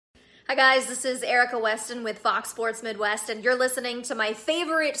Hi guys, this is Erica Weston with Fox Sports Midwest, and you're listening to my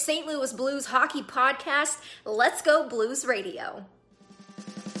favorite St. Louis Blues hockey podcast, Let's Go Blues Radio.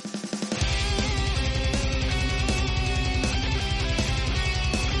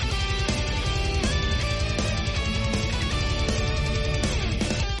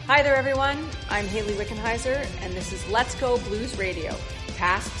 Hi there, everyone. I'm Haley Wickenheiser, and this is Let's Go Blues Radio,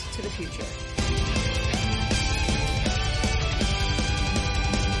 Past to the Future.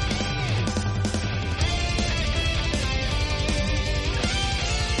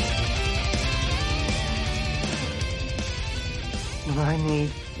 I need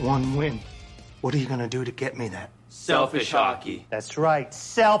one win. What are you going to do to get me that? Selfish hockey. That's right,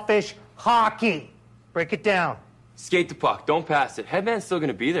 selfish hockey. Break it down. Skate the puck, don't pass it. Headman's still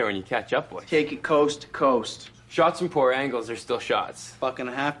gonna be there when you catch up, boys. Take it coast to coast. Shots from poor angles are still shots. Buck and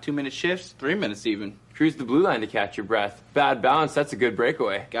a half, 2-minute shifts, 3 minutes even. Cruise the blue line to catch your breath. Bad balance, that's a good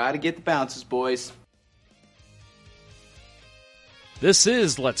breakaway. Gotta get the bounces, boys. This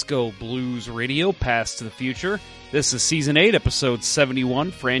is Let's Go Blues Radio, Past to the Future. This is Season 8, Episode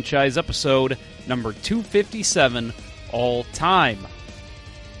 71, franchise episode number 257, all time.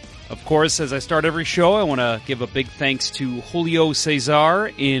 Of course, as I start every show, I want to give a big thanks to Julio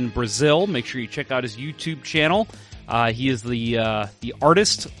Cesar in Brazil. Make sure you check out his YouTube channel. He is the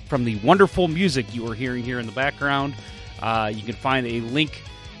artist from the wonderful music you are hearing here in the background. You can find a link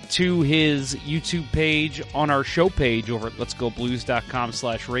to his YouTube page on our show page over at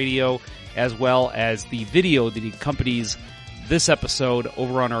letsgoblues.com/radio, as well as the video that accompanies this episode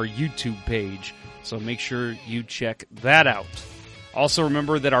over on our YouTube page. So make sure you check that out. Also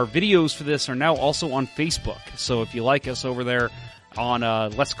remember that our videos for this are now also on Facebook. So if you like us over there on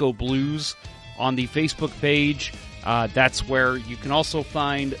Let's Go Blues on the Facebook page, that's where you can also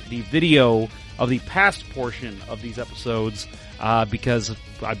find the video of the past portion of these episodes, because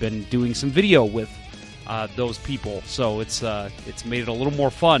I've been doing some video with those people. So it's made it a little more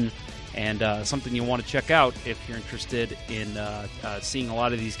fun and something you want to check out if you're interested in seeing a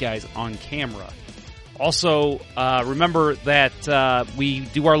lot of these guys on camera. Also, remember that we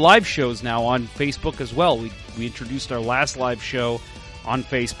do our live shows now on Facebook as well. We introduced our last live show on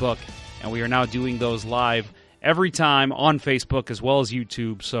Facebook, and we are now doing those live every time on Facebook as well as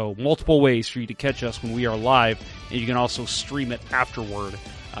YouTube. So multiple ways for you to catch us when we are live, and you can also stream it afterward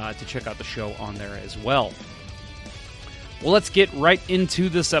to check out the show on there as well. Well, let's get right into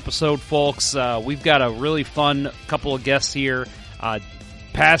this episode, folks. We've got a really fun couple of guests here.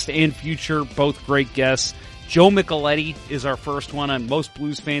 Past and future, both great guests. Joe Micheletti is our first one, and most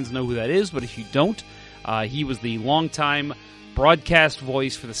Blues fans know who that is, but if you don't, he was the longtime broadcast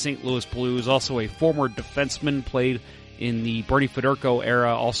voice for the St. Louis Blues, also a former defenseman, played in the Bernie Federko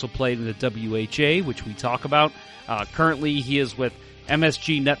era, also played in the WHA, which we talk about. Currently, he is with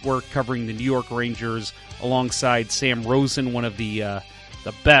MSG Network covering the New York Rangers alongside Sam Rosen, one of the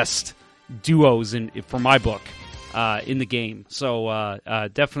best duos for my book. In the game. So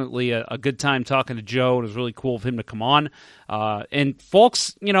definitely a good time talking to Joe. It was really cool of him to come on. And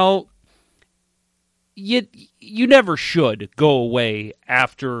folks, you know, you never should go away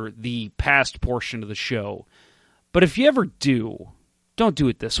after the past portion of the show. But if you ever do, don't do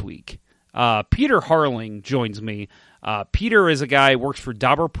it this week. Peter Harling joins me. Peter is a guy who works for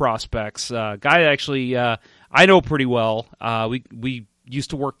Dauber Prospects, a guy that actually I know pretty well. We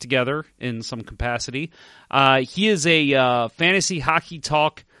used to work together in some capacity. He is a fantasy hockey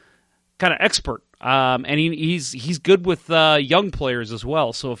talk kind of expert, and he's good with young players as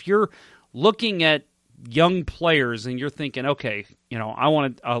well. So if you're looking at young players and you're thinking, okay, you know, I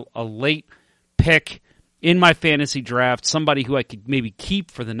want a late pick in my fantasy draft, somebody who I could maybe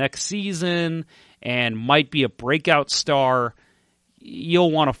keep for the next season and might be a breakout star, you'll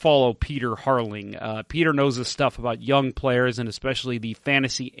want to follow Peter Harling. Peter knows his stuff about young players and especially the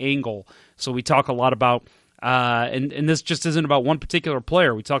fantasy angle. So we talk a lot about, and this just isn't about one particular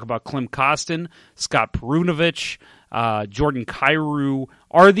player. We talk about Klim Kostin, Scott Perunovich, Jordan Kyrou.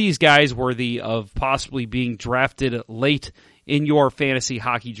 Are these guys worthy of possibly being drafted late in your fantasy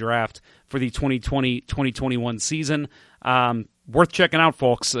hockey draft for the 2020-2021 season? Worth checking out,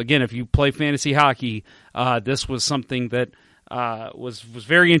 folks. Again, if you play fantasy hockey, this was something that was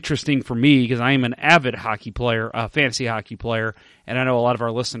very interesting for me because I am an avid hockey player, fantasy hockey player, and I know a lot of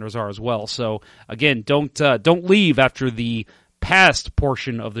our listeners are as well. So again, don't leave after the past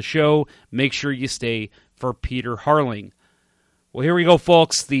portion of the show. Make sure you stay for Peter Harling. Well, here we go,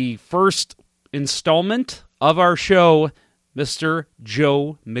 folks. The first installment of our show, Mr.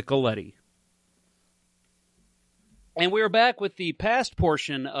 Joe Micheletti. And we're back with the past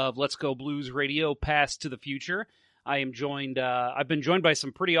portion of Let's Go Blues Radio, Past to the Future. I've been joined by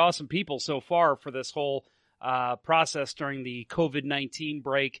some pretty awesome people so far for this whole process during the COVID-19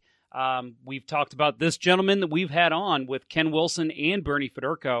 break. We've talked about this gentleman that we've had on with Ken Wilson and Bernie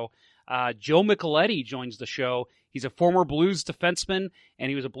Federko. Joe Micheletti joins the show. He's a former Blues defenseman, and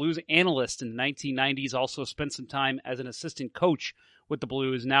he was a Blues analyst in the 1990s. Also spent some time as an assistant coach with the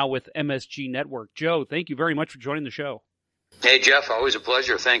Blues, now with MSG Network. Joe, thank you very much for joining the show. Hey, Jeff, always a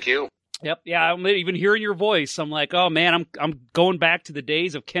pleasure. Thank you. Yep, yeah, I'm even hearing your voice. I'm like, oh man, I'm going back to the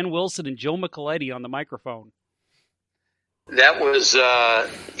days of Ken Wilson and Joe Micheletti on the microphone. That was,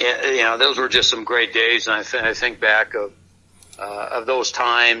 those were just some great days, and I think back of those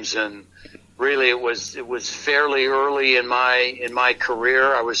times, and really it was fairly early in my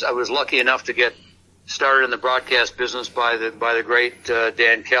career. I was lucky enough to get started in the broadcast business by the great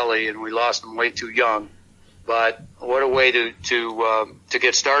Dan Kelly, and we lost him way too young. But what a way to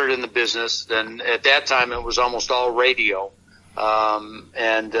get started in the business. And at that time, it was almost all radio.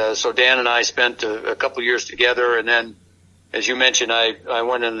 So Dan and I spent a couple years together. And then, as you mentioned, I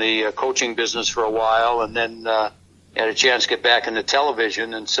went in the coaching business for a while, and then had a chance to get back into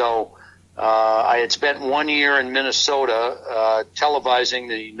television. And so I had spent 1 year in Minnesota televising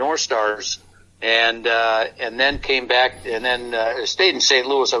the North Stars, and then came back, and then stayed in St.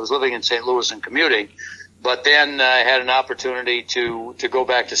 Louis. I was living in St. Louis and commuting. But then I had an opportunity to go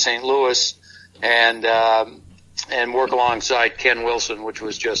back to St. Louis and work alongside Ken Wilson, which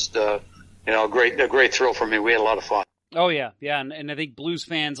was just a great thrill for me. We had a lot of fun. Oh yeah, and I think Blues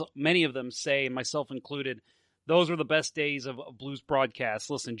fans, many of them say, myself included, those were the best days of Blues broadcasts.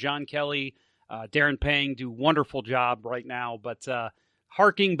 Listen, John Kelly, Darren Pang do wonderful job right now, but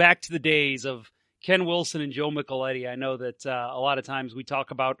harking back to the days of Ken Wilson and Joe Micheletti, I know that a lot of times we talk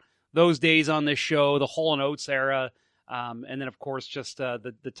about those days on this show, the Hall & Oates era, and then, of course, just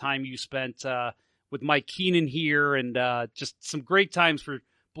the time you spent with Mike Keenan here, and just some great times for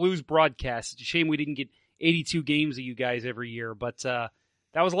Blues broadcasts. It's a shame we didn't get 82 games of you guys every year, but that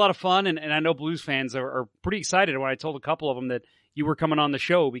was a lot of fun, and I know Blues fans are pretty excited when I told a couple of them that you were coming on the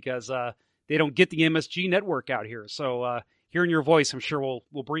show, because they don't get the MSG network out here. So hearing your voice, I'm sure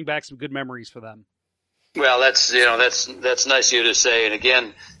we'll bring back some good memories for them. Well, that's nice of you to say, and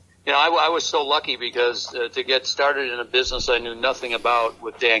again, I was so lucky because to get started in a business I knew nothing about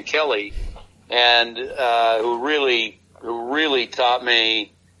with Dan Kelly, and who really taught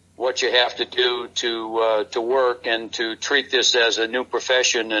me what you have to do to work and to treat this as a new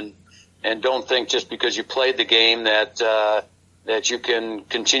profession, and don't think just because you played the game that you can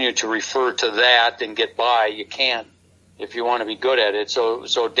continue to refer to that and get by. You can't if you want to be good at it.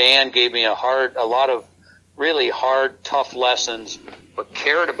 So Dan gave me a lot of really hard, tough lessons, but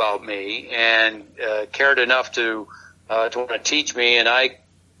cared about me and cared enough to want to teach me, and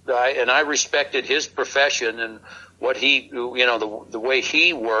I respected his profession and what he, the way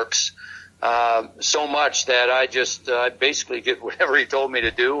he works so much that I basically did whatever he told me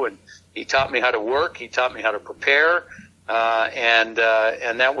to do, and he taught me how to work, he taught me how to prepare, and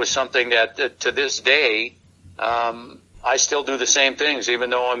that was something that to this day I still do the same things,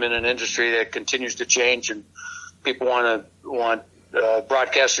 even though I'm in an industry that continues to change and people want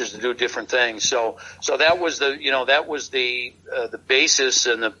broadcasters to do different things. So that was the basis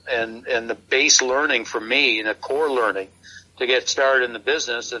and the base learning for me, and the core learning to get started in the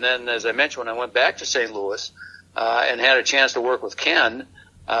business. And then, as I mentioned, when I went back to St. Louis and had a chance to work with Ken,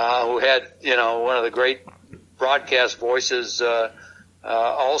 who had one of the great broadcast voices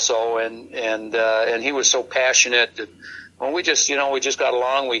also, and he was so passionate. And when we just got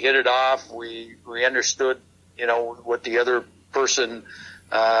along, we hit it off. We understood what the other person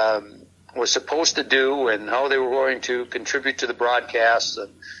was supposed to do and how they were going to contribute to the broadcast,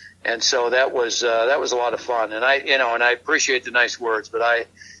 and so that was a lot of fun. And I appreciate the nice words, but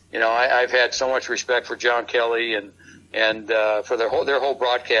I've had so much respect for John Kelly and for their whole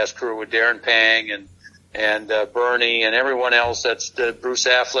broadcast crew with Darren Pang and Bernie and everyone else. That's Bruce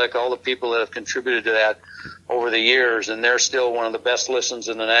Affleck, all the people that have contributed to that over the years, and they're still one of the best listens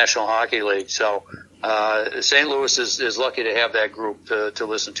in the National Hockey League. So St. Louis is lucky to have that group to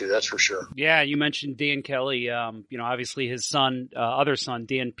listen to. That's for sure. Yeah, you mentioned Dan Kelly. Obviously his son, other son,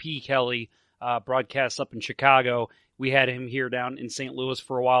 Dan P. Kelly, broadcasts up in Chicago. We had him here down in St. Louis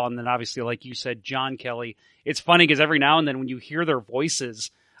for a while, and then obviously, like you said, John Kelly. It's funny because every now and then when you hear their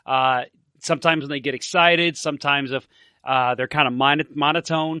voices, sometimes when they get excited, sometimes if they're kind of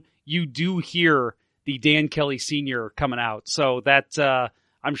monotone, you do hear the Dan Kelly Sr. coming out. So that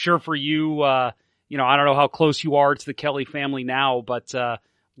I'm sure for you, I don't know how close you are to the Kelly family now, but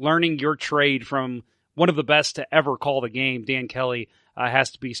learning your trade from one of the best to ever call the game, Dan Kelly,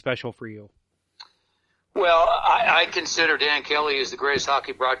 has to be special for you. Well, I consider Dan Kelly is the greatest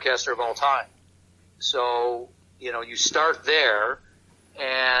hockey broadcaster of all time. So, you start there,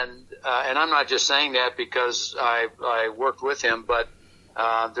 and I'm not just saying that because I worked with him, but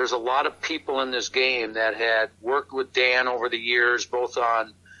there's a lot of people in this game that had worked with Dan over the years, both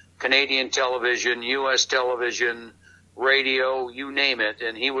on Canadian television, U.S. television, radio, you name it.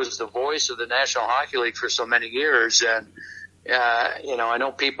 And he was the voice of the National Hockey League for so many years. And, I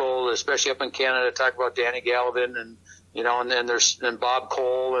know people, especially up in Canada, talk about Danny Gallivan and, and then there's Bob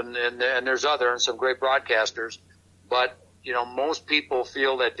Cole and there's some great broadcasters. But, most people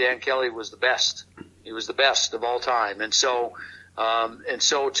feel that Dan Kelly was the best. He was the best of all time. And so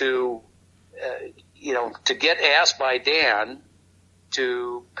to get asked by Dan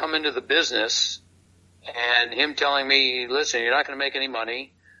to come into the business and him telling me, listen, you're not going to make any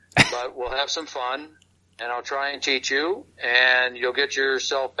money, but we'll have some fun and I'll try and teach you and you'll get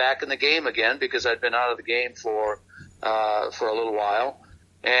yourself back in the game again, because I'd been out of the game for a little while.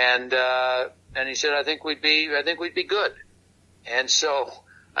 And he said, I think we'd be good. And so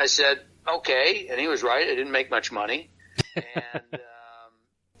I said, okay. And he was right. I didn't make much money. And,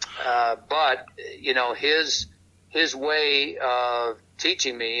 but his way of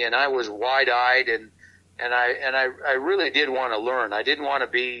teaching me, and I was wide-eyed and I really did want to learn. I didn't want to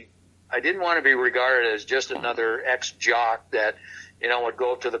be regarded as just another ex-jock that, would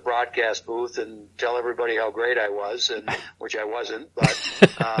go up to the broadcast booth and tell everybody how great I was, and which I wasn't,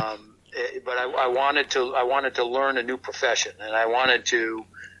 but I wanted to learn a new profession, and I wanted to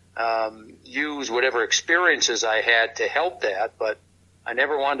use whatever experiences I had to help that, but I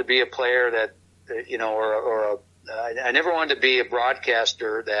never wanted to be a player that, I never wanted to be a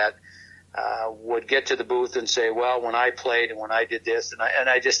broadcaster that would get to the booth and say, well, when I played and when I did this, and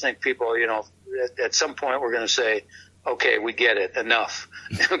I just think people, at some point we're going to say, okay, we get it, enough.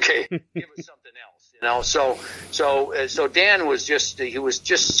 Okay, give us something else, So Dan was he was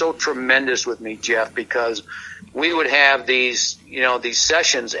just so tremendous with me, Jeff, because we would have these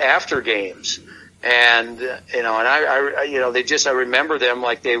sessions after games, and I remember them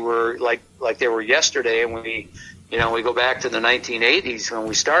like they were yesterday, and we go back to the 1980s when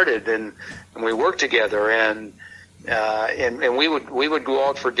we started, and we worked together, and we would go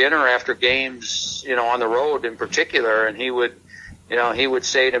out for dinner after games, on the road in particular, and he would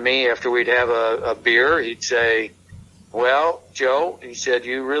say to me after we'd have a beer, he'd say, well, Joe, he said,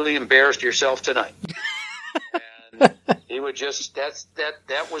 you really embarrassed yourself tonight. And he would just,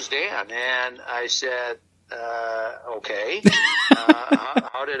 that was Dan. And I said, okay,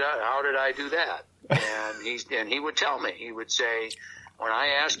 how did I do that? And he would tell me, he would say, when I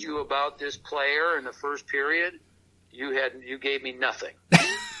asked you about this player in the first period, you gave me nothing.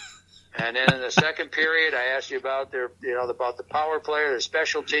 And then in the second period, I asked you about about the power play, their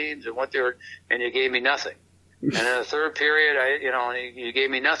special teams, and and you gave me nothing. And in the third period, you gave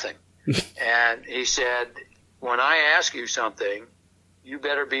me nothing. And he said, when I ask you something, you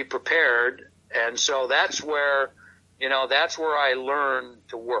better be prepared. And so that's where I learned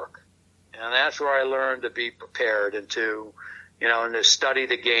to work. And that's where I learned to be prepared and to, and to study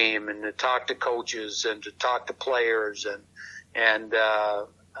the game and to talk to coaches and to talk to players. And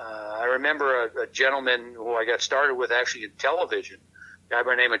I remember a gentleman who I got started with actually in television, a guy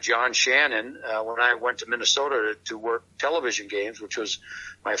by the name of John Shannon, when I went to Minnesota to work television games, which was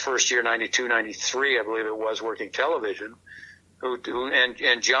my first year, 92, 93, I believe it was, working television.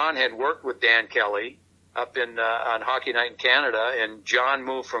 And John had worked with Dan Kelly up on Hockey Night in Canada, and John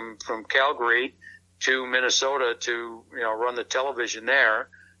moved from Calgary to Minnesota to run the television there.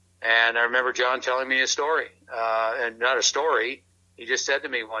 And I remember John telling me a story, and not a story. He just said to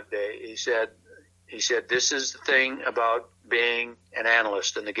me one day, he said, this is the thing about being an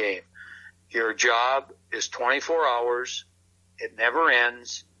analyst in the game. Your job is 24 hours. It never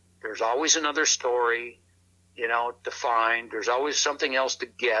ends. There's always another story, to find. There's always something else to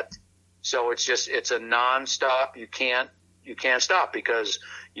get. So it's a nonstop. You can't stop, because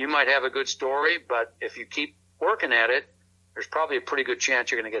you might have a good story, but if you keep working at it, there's probably a pretty good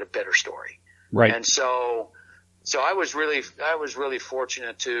chance you're going to get a better story. Right. And so I was really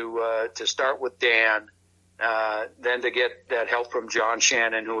fortunate to start with Dan, then to get that help from John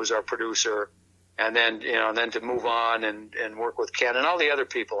Shannon, who was our producer, and then to move on and work with Ken and all the other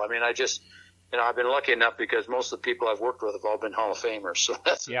people. I mean, I've been lucky enough because most of the people I've worked with have all been Hall of Famers. So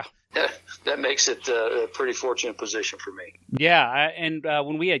that makes it a pretty fortunate position for me. Yeah. And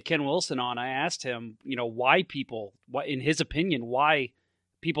when we had Ken Wilson on, I asked him, why in his opinion, why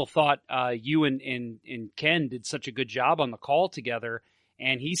people thought you and Ken did such a good job on the call together.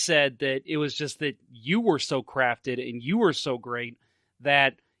 And he said that it was just that you were so crafted and you were so great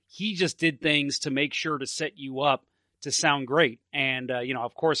that he just did things to make sure to set you up to sound great. And,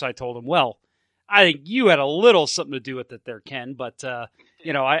 of course I told him, well, I think you had a little something to do with it there, Ken. But,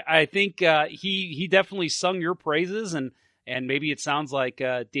 I think he definitely sung your praises, and maybe it sounds like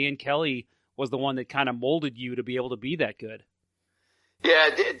Dan Kelly was the one that kind of molded you to be able to be that good. Yeah,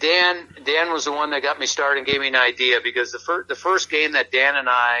 Dan was the one that got me started and gave me an idea, because the first game that Dan and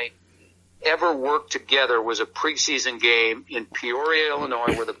I ever worked together was a preseason game in Peoria,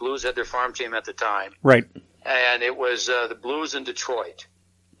 Illinois, where the Blues had their farm team at the time. Right. And it was the Blues in Detroit.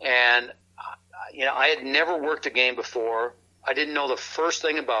 And, I had never worked a game before. I didn't know the first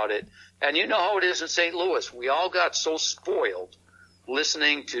thing about it. And you know how it is in St. Louis. We all got so spoiled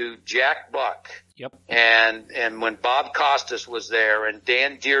listening to Jack Buck. Yep. And when Bob Costas was there, and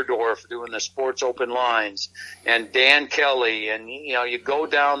Dan Deerdorf doing the Sports Open Lines, and Dan Kelly, and you go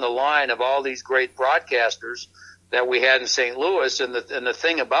down the line of all these great broadcasters that we had in St. Louis, and the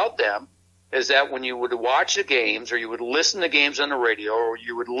thing about them is that when you would watch the games, or you would listen to games on the radio, or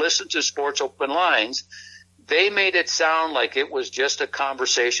you would listen to Sports Open Lines, they made it sound like it was just a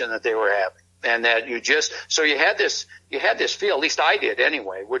conversation that they were having. And that you had this feel, at least I did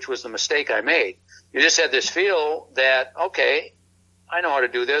anyway, which was the mistake I made. You just had this feel that, okay, I know how to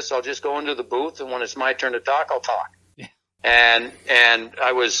do this. I'll just go into the booth, and when it's my turn to talk, I'll talk. Yeah. And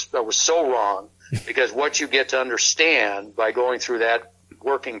I was so wrong, because what you get to understand by going through that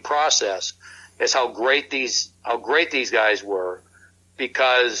working process is how great these guys were,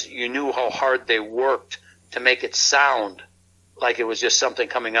 because you knew how hard they worked to make it sound like it was just something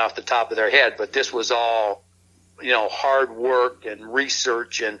coming off the top of their head. But this was all, hard work and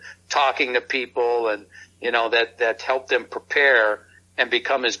research and talking to people, and, that helped them prepare and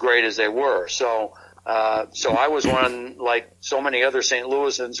become as great as they were. So I was one, like so many other St.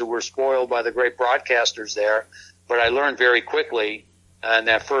 Louisans, who were spoiled by the great broadcasters there. But I learned very quickly in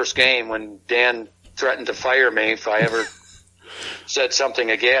that first game, when Dan threatened to fire me if I ever said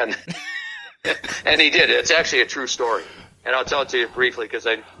something again. And he did. It's actually a true story. And I'll tell it to you briefly, because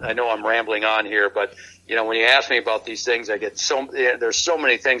I know I'm rambling on here, but when you ask me about these things, there's so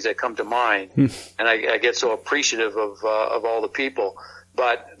many things that come to mind, and I get so appreciative of all the people.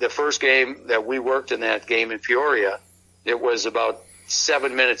 But the first game that we worked in, that game in Peoria, it was about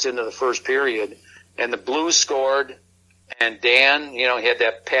 7 minutes into the first period, and the Blues scored, and Dan, he had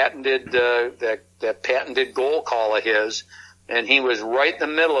that patented that patented goal call of his, and he was right in the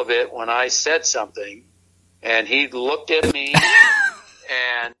middle of it when I said something. And he looked at me,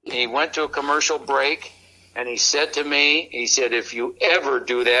 and he went to a commercial break, and he said to me, if you ever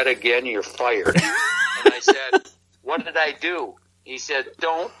do that again, you're fired. And I said, what did I do? He said,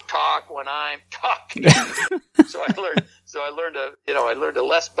 don't talk when I'm talking. So I learned a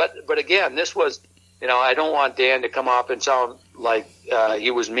lesson. But again, this was, I don't want Dan to come off and sound like he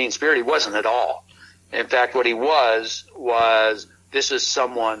was mean-spirited. He wasn't at all. In fact, what he was this is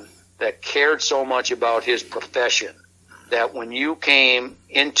someone that cared so much about his profession that when you came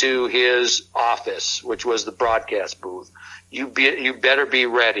into his office, which was the broadcast booth, you better be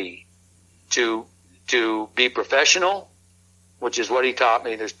ready to be professional, which is what he taught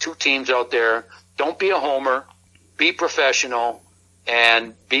me. There's two teams out there. Don't be a homer. Be professional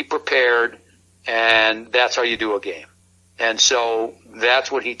and be prepared, and that's how you do a game. And so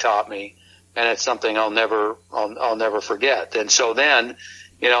that's what he taught me, and it's something I'll never forget. And so then,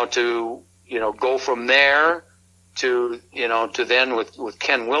 to go from there to then with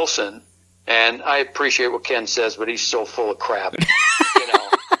Ken Wilson, and I appreciate what Ken says, but he's so full of crap.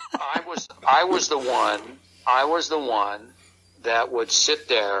 I was the one that would sit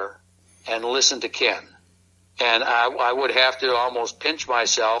there and listen to Ken, and I would have to almost pinch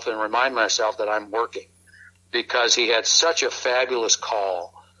myself and remind myself that I'm working, because he had such a fabulous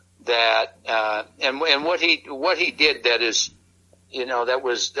call that and what he did that is, that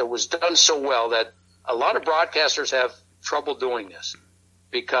was done so well that a lot of broadcasters have trouble doing this,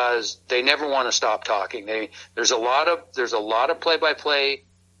 because they never want to stop talking. There's a lot of play-by-play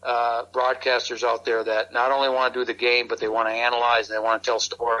broadcasters out there that not only want to do the game, but they want to analyze and they want to tell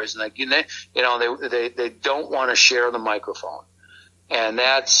stories, and they don't want to share the microphone. And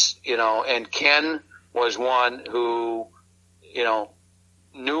that's, and Ken was one who,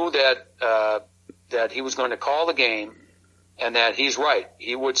 knew that he was going to call the game, and that he's right.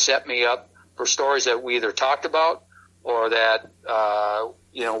 He would set me up for stories that we either talked about, or that,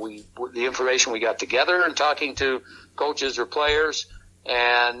 the information we got together and talking to coaches or players.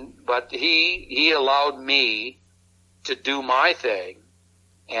 But he allowed me to do my thing,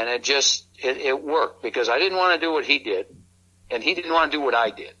 and it worked, because I didn't want to do what he did, and he didn't want to do what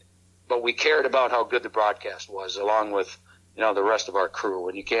I did, but we cared about how good the broadcast was, along with the rest of our crew.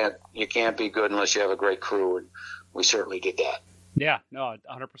 And you can't be good unless you have a great crew, and we certainly did that. Yeah, no,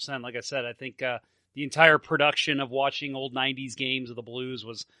 100%. Like I said, I think the entire production of watching old 90s games of the Blues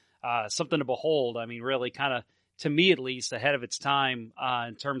was something to behold. I mean, really kind of, to me at least, ahead of its time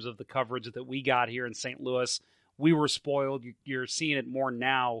in terms of the coverage that we got here in St. Louis. We were spoiled. You're seeing it more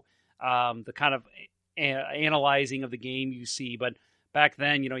now, the kind of analyzing of the game you see. But back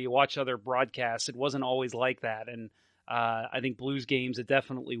then, you watch other broadcasts, it wasn't always like that. And I think Blues games, it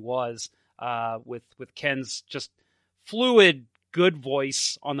definitely was, with Ken's just fluid, good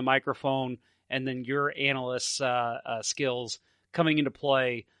voice on the microphone, and then your analyst's skills coming into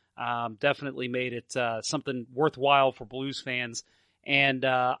play definitely made it something worthwhile for Blues fans. And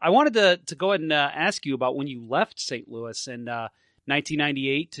I wanted to go ahead and ask you about when you left St. Louis in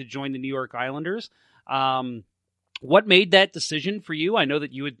 1998 to join the New York Islanders. What made that decision for you? I know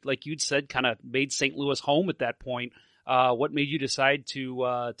that you had, like you'd said, kind of made St. Louis home at that point. What made you decide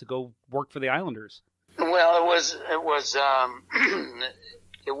to go work for the Islanders? Well,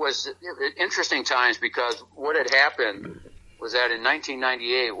 it was interesting times, because what had happened was that in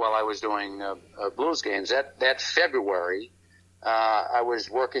 1998, while I was doing Blues games, that February, I was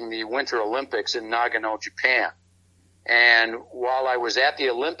working the Winter Olympics in Nagano, Japan. And while I was at the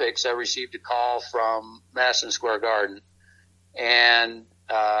Olympics, I received a call from Madison Square Garden, and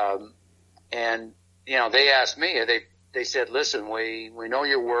they asked me, they said, listen, we know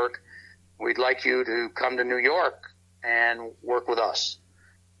your work. We'd like you to come to New York and work with us.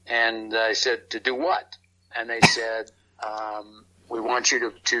 And I said, to do what? And they said, we want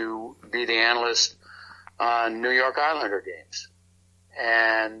you to be the analyst on New York Islander games.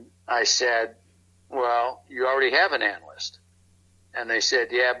 And I said, well, you already have an analyst. And they said,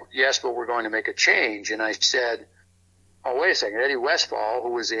 yes, but we're going to make a change. And I said, oh, wait a second. Eddie Westfall,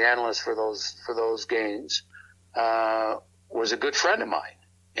 who was the analyst for those games, was a good friend of mine.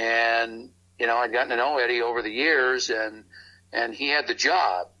 And, I'd gotten to know Eddie over the years, and he had the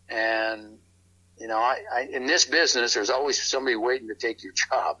job. And, I in this business, there's always somebody waiting to take your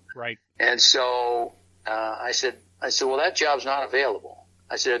job. Right. And so, I said, well, that job's not available.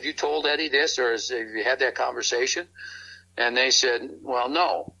 I said, have you told Eddie this, or have you had that conversation? And they said, well,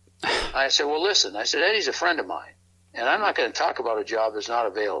 no. I said, well, listen, I said, Eddie's a friend of mine, and I'm not going to talk about a job that's not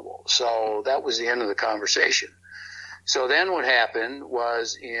available. So that was the end of the conversation. So then what happened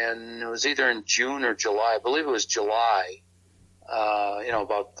was it was either in June or July, I believe it was July,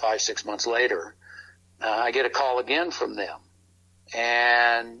 about 5-6 months later, I get a call again from them.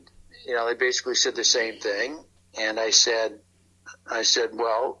 And, they basically said the same thing. And I said, the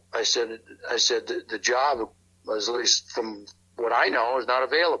job was, at least from what I know, is not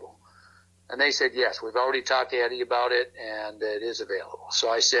available. And they said, yes, we've already talked to Eddie about it, and it is available. So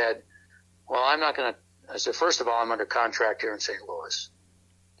I said, well, I said, first of all, I'm under contract here in St. Louis.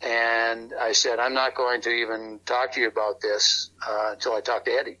 And I said, I'm not going to even talk to you about this until I talk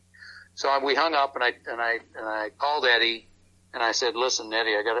to Eddie. So we hung up, and I called Eddie, and I said, listen,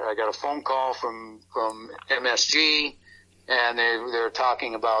 Eddie, I got a phone call from MSG, and they're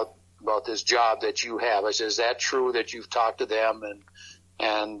talking about this job that you have. I said, is that true that you've talked to them?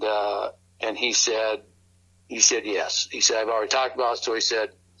 And he said yes. He said, I've already talked about it. So he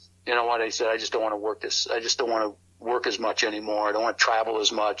said, you know what? He said, I just don't want to work this. I just don't want to work as much anymore. I don't want to travel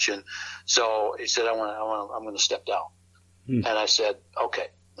as much. And so he said, I'm going to step down. And I said, okay.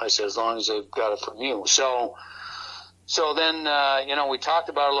 I said, as long as I've got it from you. So then, we talked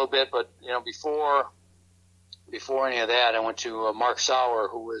about it a little bit, but, before any of that, I went to Mark Sauer,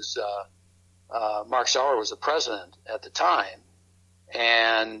 who was, Mark Sauer was the president at the time.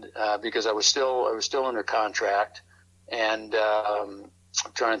 And, because I was still under contract, and,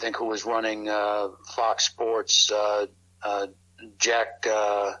 I'm trying to think who was running, Fox Sports, Jack,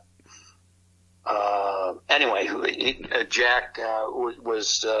 Jack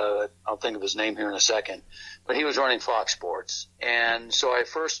was, I'll think of his name here in a second, but he was running Fox Sports. And so I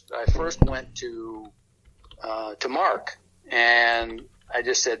first went to Mark, and I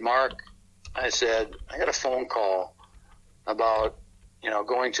just said, Mark, I said, I got a phone call about,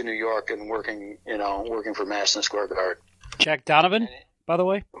 going to New York and working for Madison Square Garden. Jack Donovan, by the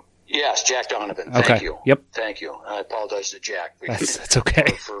way? Yes, Jack Donovan. Okay. Thank you. Yep. Thank you. I apologize to Jack. That's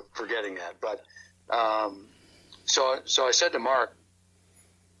okay. For forgetting that. But, so I said to Mark,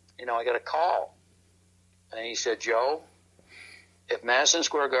 I got a call. And he said, Joe, if Madison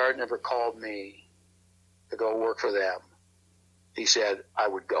Square Garden ever called me to go work for them, he said, I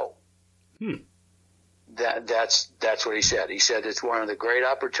would go. That's what he said. He said, it's one of the great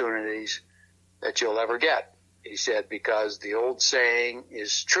opportunities that you'll ever get. He said, because the old saying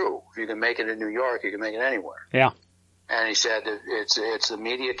is true. If you can make it in New York, you can make it anywhere. Yeah. And he said, it's the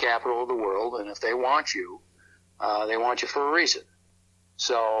media capital of the world, and if they want you for a reason.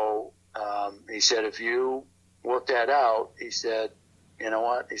 So he said, if you work that out, he said, you know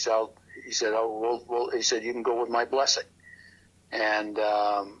what? He said, he said, you can go with my blessing. And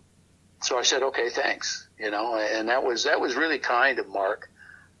so I said, okay, thanks. And that was really kind of Mark.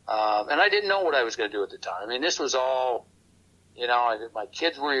 And I didn't know what I was going to do at the time. I mean, this was all, my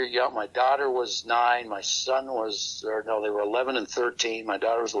kids were young. My daughter was 9. My son they were 11 and 13. My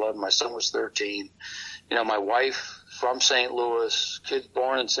daughter was 11. My son was 13. My wife from St. Louis, kids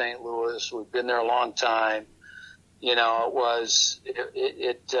born in St. Louis. We've been there a long time. It was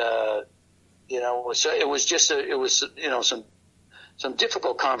some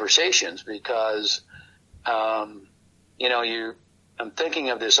difficult conversations because, I'm thinking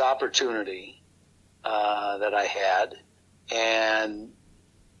of this opportunity, that I had, and,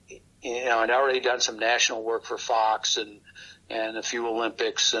 I'd already done some national work for Fox and a few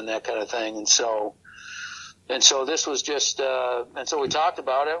Olympics and that kind of thing. And so this was just, and so we talked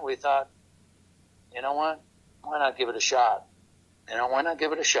about it. We thought, you know what? Why not give it a shot? Why not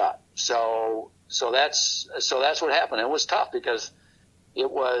give it a shot? So that's what happened. It was tough because I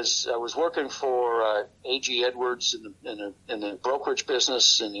was working for A.G. Edwards in the brokerage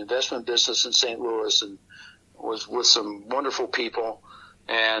business and the investment business in St. Louis, and was with some wonderful people.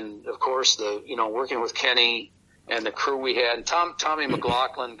 And of course, working with Kenny and the crew we had. And Tommy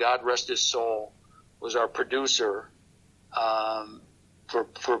McLaughlin, God rest his soul, was our producer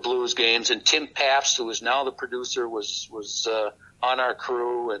for Blues games, and Tim Pabst, who is now the producer, was on our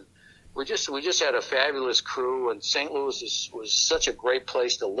crew, and we just had a fabulous crew. And St. Louis was such a great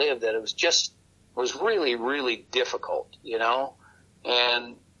place to live that it was really, really difficult,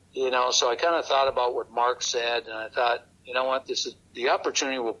 and so I kind of thought about what Mark said, and I thought, you know what, the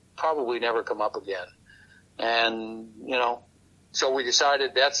opportunity will probably never come up again. And so we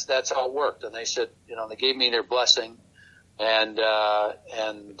decided that's how it worked. And they said, they gave me their blessing and allowed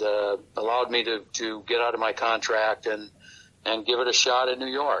me to get out of my contract and give it a shot in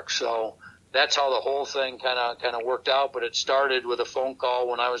New York. So that's how the whole thing kind of worked out. But it started with a phone call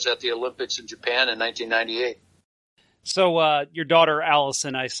when I was at the Olympics in Japan in 1998. So your daughter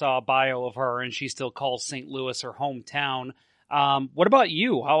Allison, I saw a bio of her, and she still calls St. Louis her hometown. What about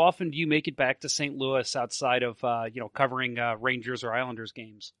you? How often do you make it back to St. Louis outside of covering Rangers or Islanders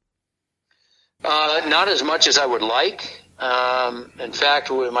games? Not as much as I would like. In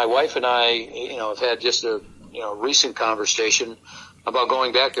fact, my wife and I, have had just a recent conversation about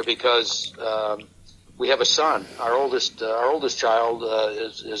going back there because we have a son. Our oldest child,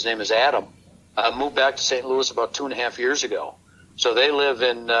 his name is Adam. Moved back to St. Louis about 2.5 years ago. So they live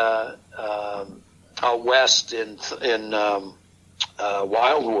in out west in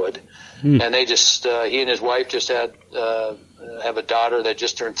Wildwood, and they just he and his wife just have a daughter that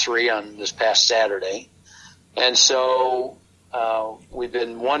just turned 3 on this past Saturday, and so we've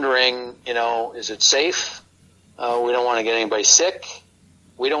been wondering, is it safe? We don't want to get anybody sick.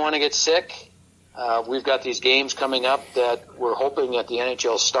 We don't want to get sick. We've got these games coming up that we're hoping that the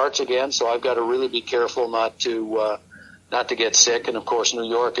NHL starts again, so I've got to really be careful not to get sick. And of course, New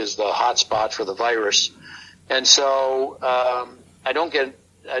York is the hot spot for the virus, and so I don't get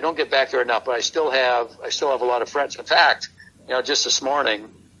back there enough. But I still have a lot of friends. In fact, just this morning,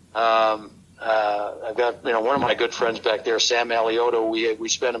 I've got one of my good friends back there, Sam Alioto. We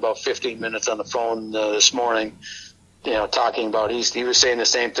spent about 15 minutes on the phone this morning. Talking about, he was saying the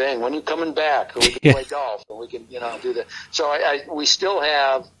same thing. When are you coming back? We can play golf, and we can, do that. So we still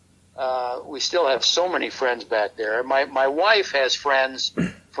have so many friends back there. My wife has friends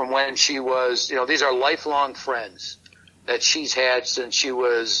from when she was, these are lifelong friends that she's had since she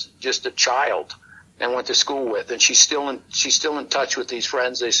was just a child and went to school with, and she's still in touch with these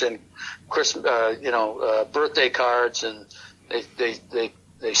friends. They send birthday cards, and they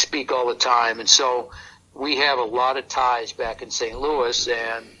speak all the time, and so we have a lot of ties back in St. Louis,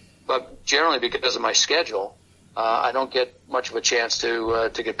 but generally because of my schedule, I don't get much of a chance to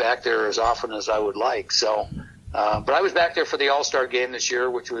get back there as often as I would like. So, but I was back there for the All-Star game this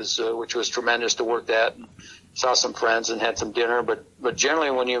year, which was tremendous to work that. And saw some friends and had some dinner. But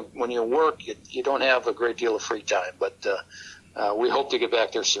generally, when you work, you don't have a great deal of free time. But we hope to get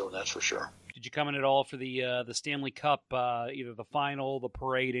back there soon. That's for sure. Did you come in at all for the Stanley Cup, either the final, the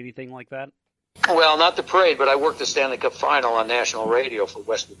parade, anything like that? Well, not the parade, but I worked the Stanley Cup final on national radio for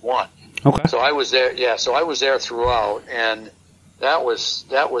Westwood One. Okay. So I was there. Yeah, so I was there throughout, and that was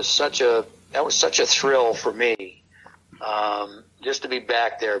such a thrill for me, just to be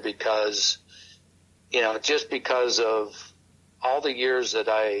back there because, just because of all the years that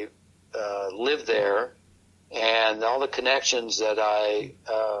I lived there and all the connections that I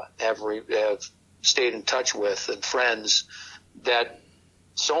have stayed in touch with, and friends that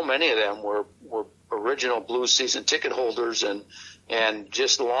so many of them were original Blues season ticket holders and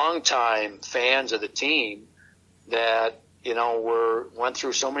just longtime fans of the team that, went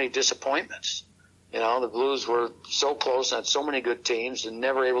through so many disappointments. The Blues were so close and had so many good teams and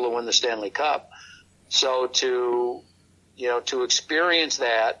never able to win the Stanley Cup. So to experience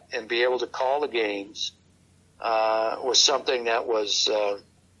that and be able to call the games, was something that was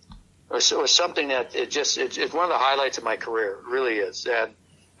something that it's one of the highlights of my career. It really is. And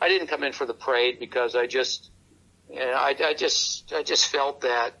I didn't come in for the parade because I just felt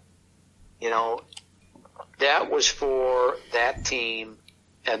that, that was for that team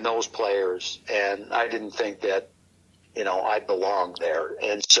and those players. And I didn't think that, I belonged there.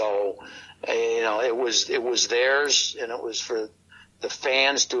 And so, it was theirs, and it was for the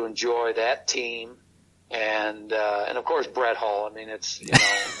fans to enjoy that team. And of course, Brett Hull. I mean, it's,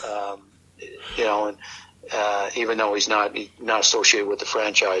 even though he's not associated with the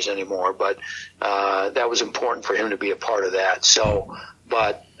franchise anymore, but that was important for him to be a part of that. So,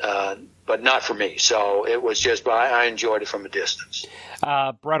 but not for me. So it was just, I enjoyed it from a distance.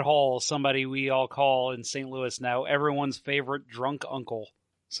 Brett Hull, somebody we all call in St. Louis now everyone's favorite drunk uncle.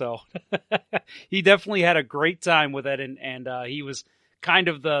 So he definitely had a great time with it, and he was kind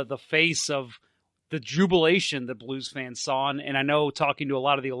of the face of the jubilation that Blues fans saw. And I know, talking to a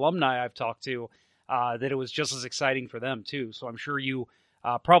lot of the alumni I've talked to, that it was just as exciting for them too. So I'm sure you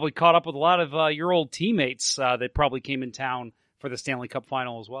probably caught up with a lot of your old teammates that probably came in town for the Stanley Cup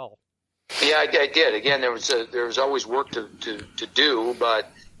final as well. Yeah, I did. Again, there was always work to do,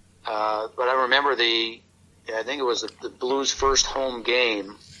 but I remember I think it was the Blues' first home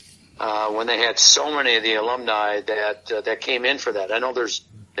game when they had so many of the alumni that came in for that. I know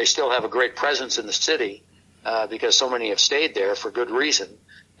they still have a great presence in the city because so many have stayed there for good reason.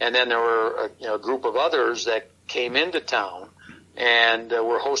 And then there were a group of others that came into town and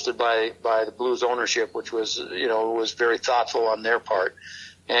were hosted by the Blues ownership, which was was very thoughtful on their part.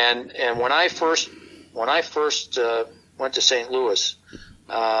 And when I first went to St. Louis,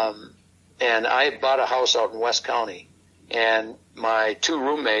 and I bought a house out in West County, and my two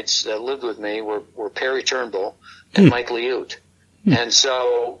roommates that lived with me were Perry Turnbull and Mike Liute. And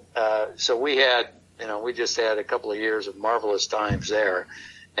so we had, we just had a couple of years of marvelous times there.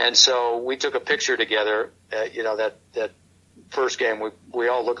 And so we took a picture together, that first game. We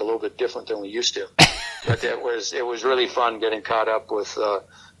all look a little bit different than we used to, but it was really fun getting caught up with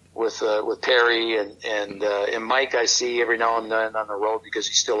Perry and Mike. I see every now and then on the road because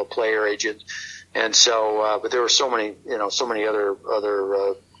he's still a player agent. And so, but there were so many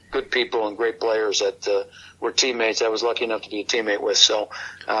other good people and great players that were teammates I was lucky enough to be a teammate with. So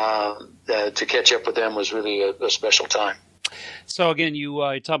to catch up with them was really a special time. So again, you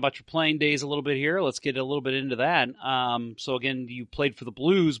talk about your playing days a little bit here. Let's get a little bit into that. So again, you played for the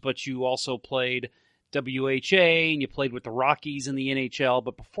Blues, but you also played WHA and you played with the Rockies in the NHL.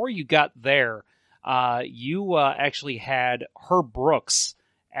 But before you got there, you actually had Herb Brooks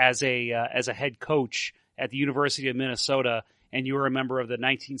as a head coach at the University of Minnesota, and you were a member of the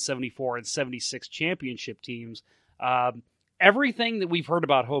 1974 and 76 championship teams. Everything that we've heard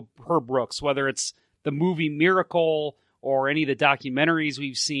about Herb Brooks, whether it's the movie Miracle or any of the documentaries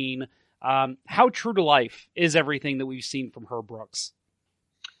we've seen, how true to life is everything that we've seen from Herb Brooks?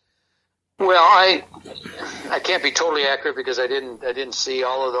 Well, I can't be totally accurate because I didn't see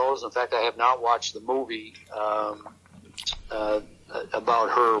all of those. In fact, I have not watched the movie about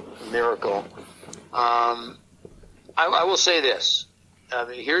Herb Miracle. I will say this.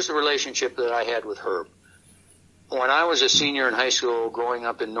 Here's the relationship that I had with Herb. When I was a senior in high school growing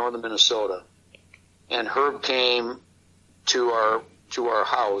up in northern Minnesota, and Herb came to our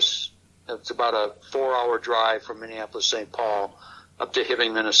house, it's about a 4-hour drive from Minneapolis, St. Paul, up to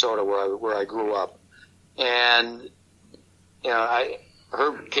Hibbing, Minnesota, where I grew up. And,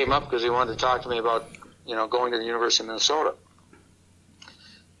 Herb came up because he wanted to talk to me about, going to the University of Minnesota.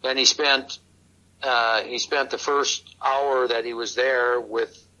 And he spent the first hour that he was there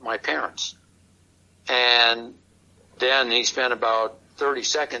with my parents. And then he spent about 30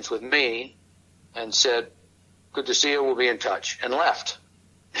 seconds with me and said, "Good to see you, we'll be in touch," and left.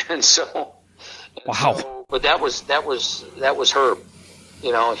 And so, wow. But that was Herb.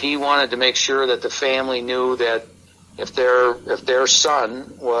 He wanted to make sure that the family knew that if their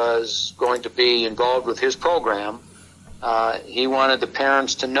son was going to be involved with his program, he wanted the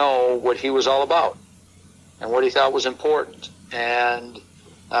parents to know what he was all about and what he thought was important and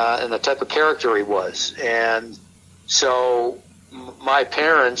the type of character he was. And so my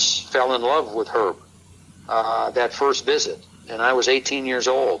parents fell in love with Herb. that first visit, and I was 18 years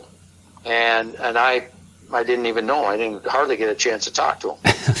old, and I didn't even know. I didn't hardly get a chance to talk to him,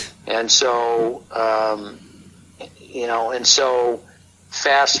 and so and so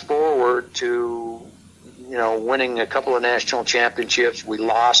fast forward to winning a couple of national championships. We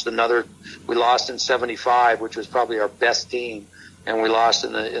lost in '75, which was probably our best team, and we lost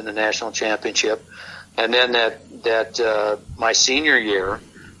in the national championship. And then that my senior year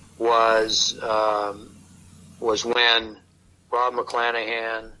was when Rob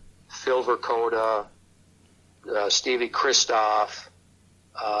McClanahan, Phil Vercoda, Stevie Kristoff,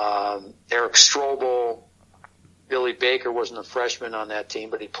 Eric Strobel, Billy Baker wasn't a freshman on that team,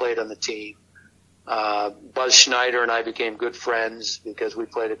 but he played on the team. Buzz Schneider and I became good friends because we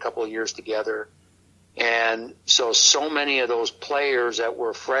played a couple of years together. And so many of those players that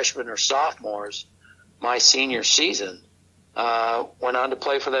were freshmen or sophomores my senior season went on to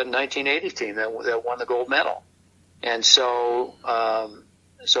play for that 1980 team that won the gold medal. And so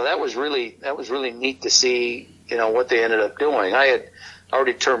that was really neat to see, what they ended up doing. I had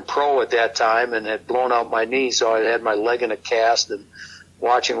already turned pro at that time and had blown out my knee, so I had my leg in a cast and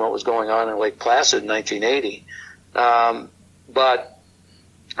watching what was going on in Lake Placid in 1980. But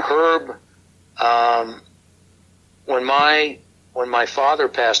Herb, when my father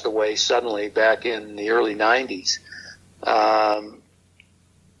passed away suddenly back in the early 90s,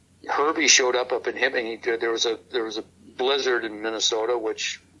 Herbie showed up in Hibbing. There was a blizzard in Minnesota,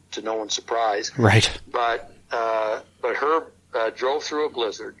 which to no one's surprise. Right. But Herb drove through a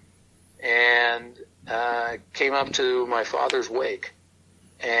blizzard and came up to my father's wake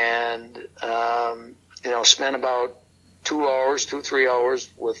and spent about 3 hours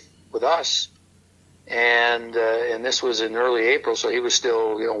with us. And this was in early April, so he was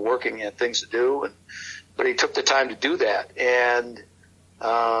still, working at things to do. But he took the time to do that. And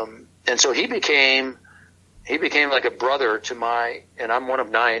so he became like a brother to and I'm one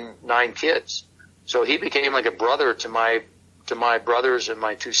of nine kids. So he became like a brother to my brothers and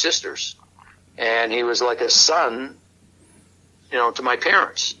my two sisters. And he was like a son, to my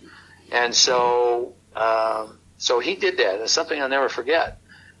parents. And so he did that. It's something I'll never forget.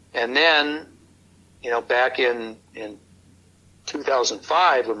 And then, back in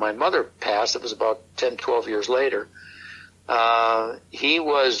 2005, when my mother passed, it was about 10, 12 years later, he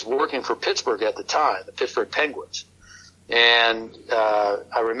was working for Pittsburgh at the time, the Pittsburgh Penguins. And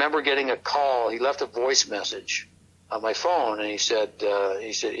I remember getting a call. He left a voice message on my phone, and he said,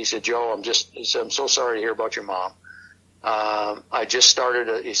 Joe, I'm so sorry to hear about your mom. I just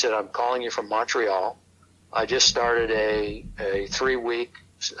started he said, I'm calling you from Montreal. I just started a 3-week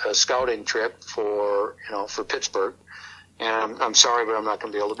scouting trip for Pittsburgh, and I'm sorry, but I'm not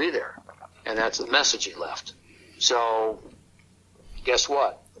going to be able to be there. And that's the message he left. So guess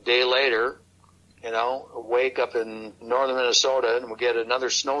what? A day later, wake up in northern Minnesota and we get another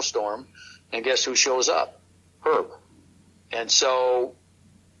snowstorm, and guess who shows up? Herb. And so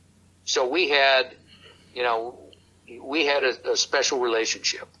we had, a special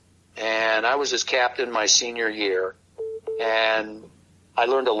relationship, and I was his captain my senior year, and I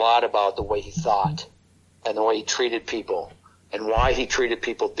learned a lot about the way he thought and the way he treated people and why he treated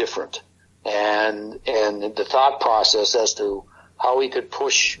people different, and the thought process as to how he could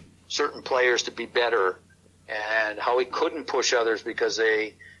push certain players to be better and how he couldn't push others because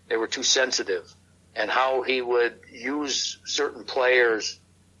they were too sensitive, and how he would use certain players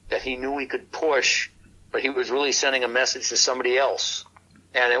that he knew he could push, but he was really sending a message to somebody else.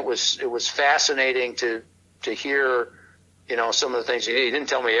 And it was fascinating to hear, some of the things he did. He didn't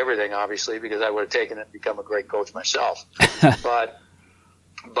tell me everything, obviously, because I would have taken it and become a great coach myself.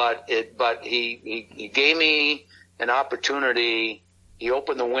 but he gave me an opportunity. He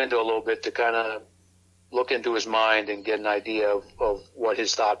opened the window a little bit to kind of look into his mind and get an idea of what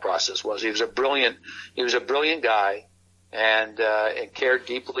his thought process was. He was a brilliant guy, and cared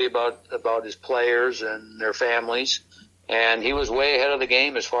deeply about his players and their families. And he was way ahead of the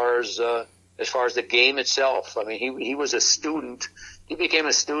game as far as the game itself. I mean, he was a student. He became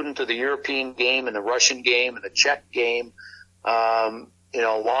a student of the European game and the Russian game and the Czech game,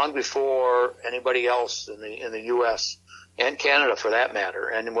 long before anybody else in the U.S. and Canada, for that matter.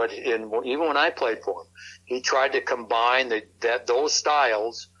 And even when I played for him, he tried to combine those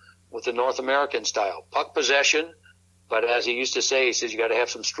styles with the North American style, puck possession. But as he used to say, he says, you got to have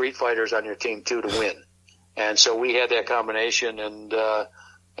some street fighters on your team too to win. And so we had that combination, and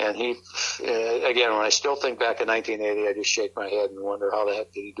he, again, when I still think back in 1980, I just shake my head and wonder how the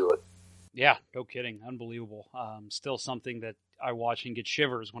heck did he do it. Yeah, no kidding. Unbelievable. Still something that I watch and get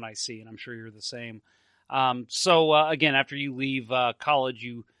shivers when I see, and I'm sure you're the same. So again, after you leave college,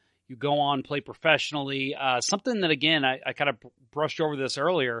 you you go on, play professionally. Something that, again, I kind of brushed over this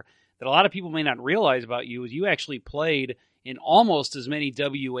earlier, that a lot of people may not realize about you is you actually played in almost as many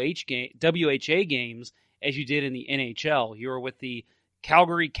WHA games as you did in the NHL. You were with the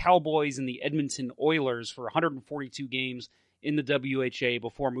Calgary Cowboys and the Edmonton Oilers for 142 games in the WHA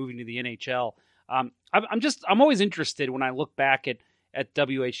before moving to the NHL. I'm always interested when I look back at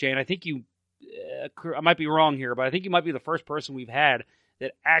WHA, and I think I might be wrong here, but I think you might be the first person we've had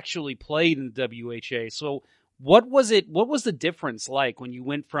that actually played in the WHA. So what was the difference like when you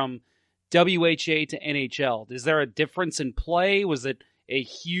went from WHA to NHL? Is there a difference in play? Was it a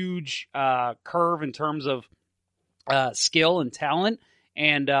huge curve in terms of skill and talent,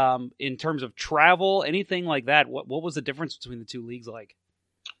 and in terms of travel, anything like that? What was the difference between the two leagues like?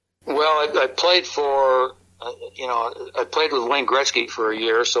 Well, I played for, I played with Wayne Gretzky for a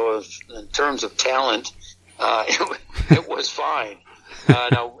year, so in terms of talent, it was fine.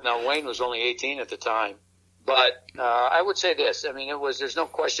 Now Wayne was only 18 at the time, but I would say this. I mean, there's no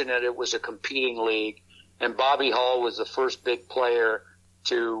question that it was a competing league, and Bobby Hull was the first big player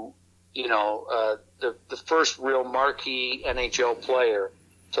to, the first real marquee NHL player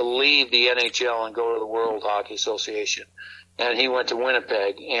to leave the NHL and go to the World Hockey Association. And he went to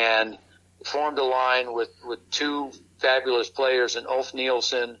Winnipeg and formed a line with two fabulous players in Ulf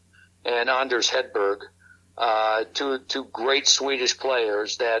Nielsen and Anders Hedberg, two great Swedish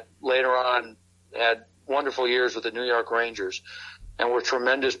players that later on had wonderful years with the New York Rangers and were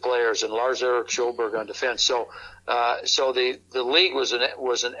tremendous players, and Lars-Erik Kjellberg on defense. So the league was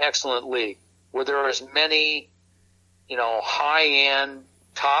an excellent league. Were there as many, high-end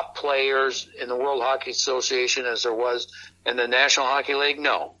top players in the World Hockey Association as there was in the National Hockey League?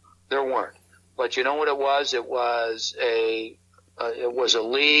 No, there weren't. But you know what it was? It was a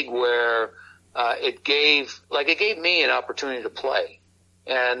league where it gave me an opportunity to play.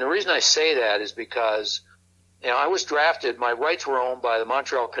 And the reason I say that is because I was drafted. My rights were owned by the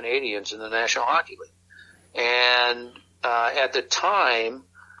Montreal Canadiens in the National Hockey League, and at the time,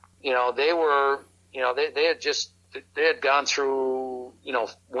 they were, they had gone through,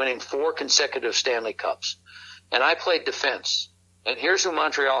 winning 4 consecutive Stanley Cups. And I played defense. And here's who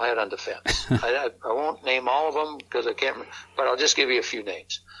Montreal had on defense. I won't name all of them because I can't, but I'll just give you a few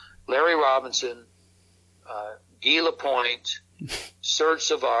names. Larry Robinson, Guy Lapointe, Serge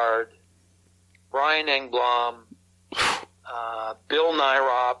Savard, Brian Engblom, Bill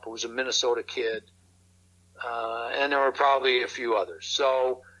Nyrop, who was a Minnesota kid, and there were probably a few others.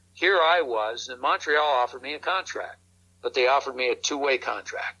 So here I was, and Montreal offered me a contract, but they offered me a 2-way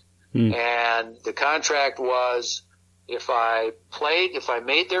contract. And the contract was, if I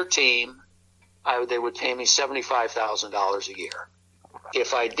made their team, they would pay me $75,000 a year.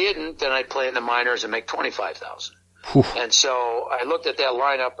 If I didn't, then I'd play in the minors and make $25,000. And so I looked at that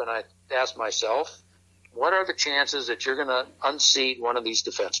lineup and I asked myself, what are the chances that you're going to unseat one of these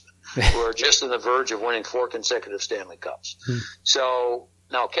defensemen who are just on the verge of winning 4 consecutive Stanley Cups? So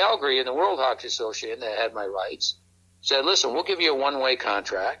now Calgary and the World Hockey Association, that had my rights, said, listen, we'll give you a 1-way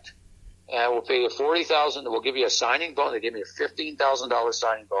contract. And we'll pay you $40,000. We'll give you a signing bonus. They gave me a $15,000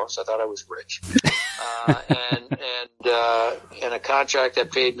 signing bonus. I thought I was rich. And a contract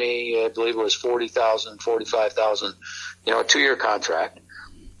that paid me, I believe it was $40,000, $45,000, a 2-year contract.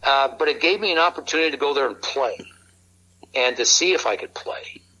 But it gave me an opportunity to go there and play and to see if I could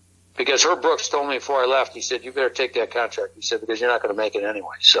play. Because Herb Brooks told me before I left, he said, you better take that contract. He said, because you're not going to make it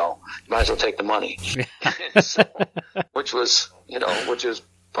anyway. So you might as well take the money. So, which is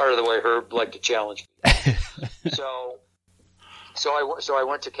part of the way Herb liked to challenge me. So I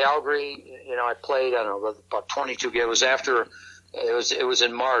went to Calgary. I played, I don't know, about 22 games. It was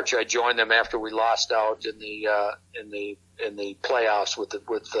in March. I joined them after we lost out in the playoffs with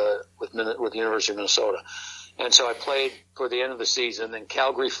the University of Minnesota. And so I played for the end of the season. Then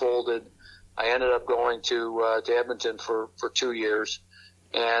Calgary folded. I ended up going to Edmonton for 2 years,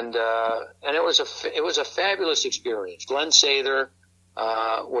 and it was a fabulous experience. Glenn Sather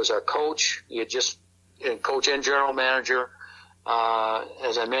was our coach. He had just coach and general manager.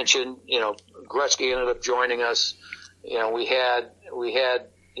 As I mentioned, Gretzky ended up joining us. We had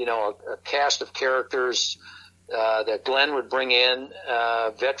a cast of characters that Glenn would bring in,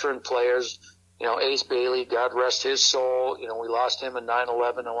 veteran players. Ace Bailey, God rest his soul. We lost him in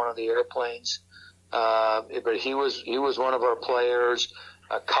 9/11 on one of the airplanes. But he was one of our players.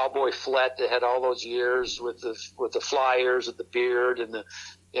 Cowboy Flett that had all those years with the Flyers, with the beard, and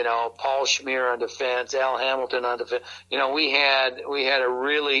Paul Schmier on defense, Al Hamilton on defense. We had a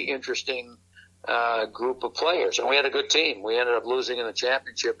really interesting group of players, and we had a good team. We ended up losing in the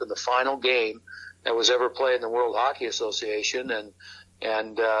championship in the final game that was ever played in the World Hockey Association, and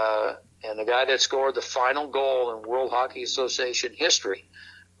and the guy that scored the final goal in World Hockey Association history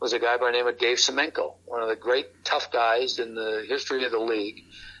was a guy by the name of Dave Semenko, one of the great tough guys in the history of the league,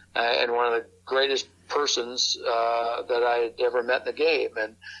 and one of the greatest persons that I had ever met in the game.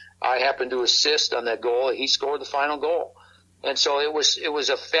 And I happened to assist on that goal. He scored the final goal. And so it was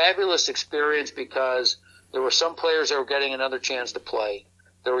a fabulous experience because there were some players that were getting another chance to play.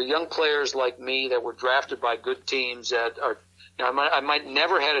 There were young players like me that were drafted by good teams that are, I might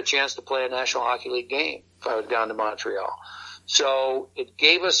never had a chance to play a National Hockey League game if I had gone to Montreal. So it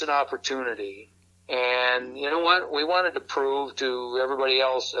gave us an opportunity. And you know what? We wanted to prove to everybody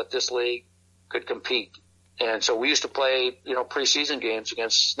else that this league could compete. And so we used to play, preseason games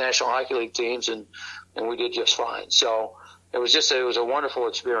against National Hockey League teams, and we did just fine. So it was a wonderful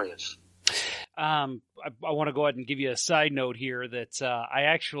experience. I want to go ahead and give you a side note here that I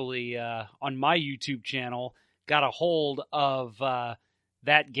actually, on my YouTube channel, got a hold of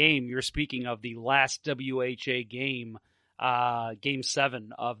that game you're speaking of, the last WHA game, Game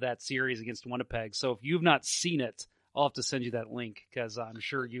 7 of that series against Winnipeg. So if you've not seen it, I'll have to send you that link because I'm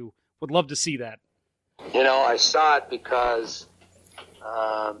sure you would love to see that. I saw it because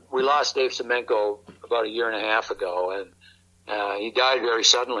we lost Dave Semenko about a year and a half ago, and he died very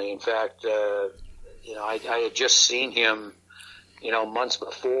suddenly. In fact, I had just seen him, months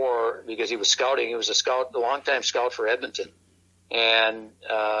before because he was scouting. He was a longtime scout for Edmonton, and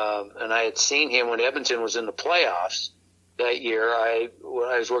I had seen him when Edmonton was in the playoffs that year. When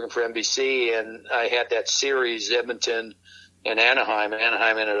I was working for NBC, and I had that series Edmonton and Anaheim. And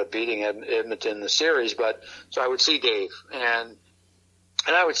Anaheim ended up beating Edmonton in the series, so I would see Dave, and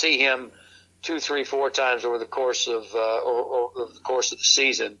I would see him 2, 3, 4 times over the course of the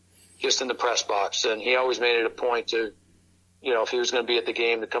season, just in the press box. And he always made it a point to, if he was going to be at the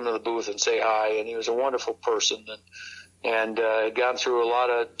game, to come to the booth and say hi. And he was a wonderful person, and had gone through a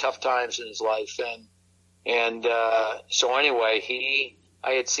lot of tough times in his life. So anyway,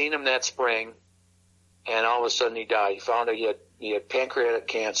 I had seen him that spring, and all of a sudden he died. He found out he had pancreatic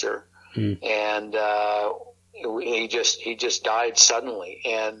cancer, and he just died suddenly.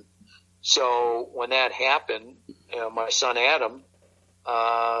 And so when that happened, my son Adam,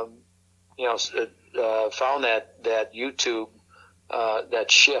 found that YouTube,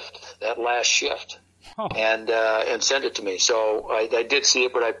 that last shift, and sent it to me. So I did see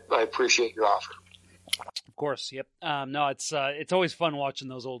it, but I appreciate your offer. Of course, yep. No, it's always fun watching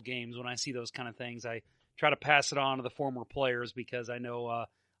those old games. When I see those kind of things, I try to pass it on to the former players because I know a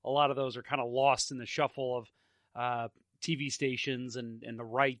lot of those are kind of lost in the shuffle of TV stations and the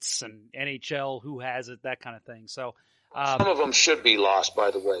rights and NHL, who has it, that kind of thing. So some of them should be lost,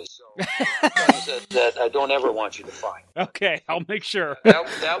 by the way. So that I don't ever want you to find. Okay, I'll make sure.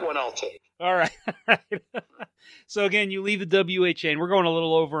 That one I'll take. All right. So again, you leave the WHA, and we're going a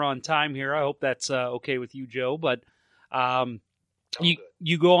little over on time here. I hope that's okay with you, Joe. But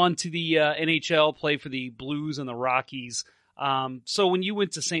you go on to the NHL, play for the Blues and the Rockies. So when you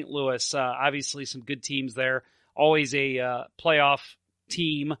went to St. Louis, obviously some good teams there, always a playoff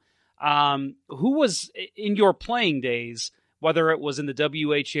team. Who was in your playing days, whether it was in the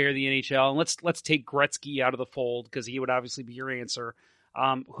WHA or the NHL, and let's take Gretzky out of the fold because he would obviously be your answer.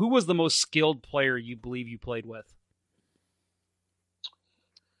 Who was the most skilled player you believe you played with?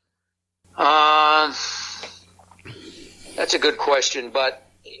 That's a good question, but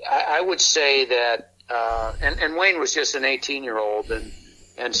I would say that, and Wayne was just an 18-year-old,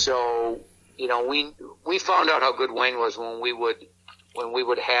 and so, we found out how good Wayne was when we would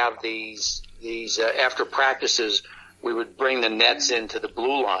have these after practices, we would bring the nets into the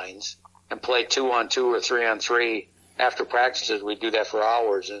blue lines and play 2-on-2 or 3-on-3 after practices. We'd do that for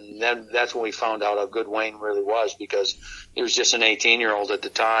hours, and then that's when we found out how good Wayne really was, because he was just an 18-year-old at the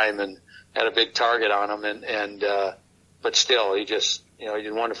time and had a big target on him, but still, he just, he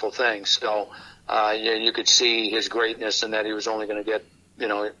did wonderful things. So, you could see his greatness and that he was only going to get,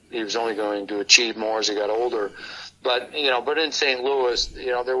 he was only going to achieve more as he got older. But in St. Louis,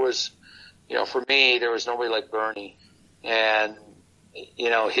 there was, for me, there was nobody like Bernie. And, he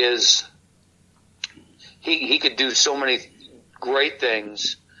could do so many great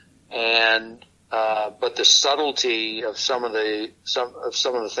things, and, but the subtlety of some of the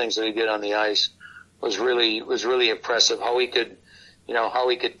things that he did on the ice was really impressive. How he could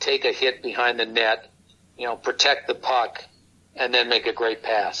take a hit behind the net, protect the puck, and then make a great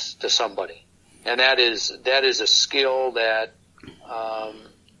pass to somebody. And that is a skill that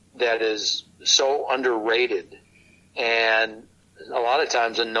is so underrated and a lot of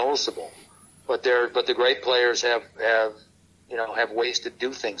times unnoticeable. But the great players have ways to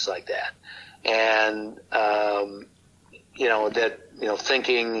do things like that. And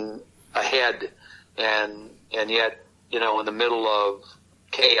thinking ahead and yet, in the middle of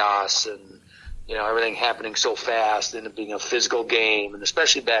chaos and, everything happening so fast and it being a physical game. And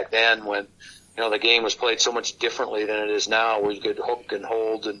especially back then when, the game was played so much differently than it is now, where you could hook and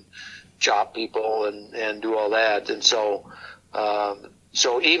hold and chop people and do all that. And so I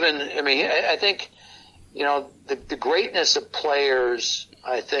think, the greatness of players,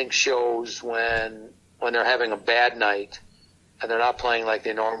 I think, shows when they're having a bad night and they're not playing like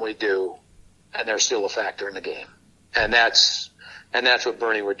they normally do, and they're still a factor in the game. And that's what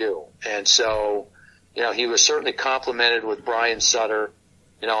Bernie would do. And so, he was certainly complimented with Brian Sutter,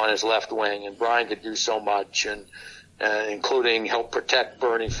 on his left wing, and Brian could do so much, and including help protect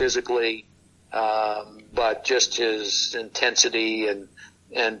Bernie physically, but just his intensity and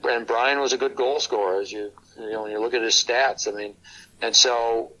Brian was a good goal scorer, as when you look at his stats. And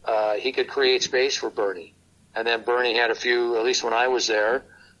so he could create space for Bernie. And then Bernie had a few, at least when I was there,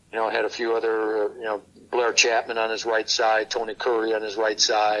 had a few other, Blair Chapman on his right side, Tony Curry on his right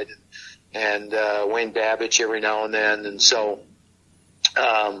side, and Wayne Babbage every now and then. And so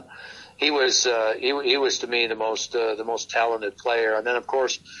he was to me the most talented player. And then of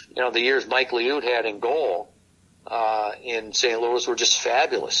course, the years Mike Liut had in goal in St. Louis were just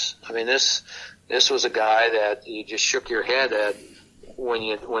fabulous. This was a guy that you just shook your head at when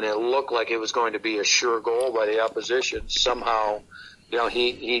it looked like it was going to be a sure goal by the opposition. Somehow,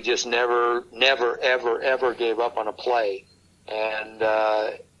 he just never, ever gave up on a play. And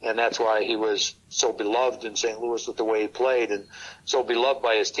that's why he was so beloved in St. Louis with the way he played, and so beloved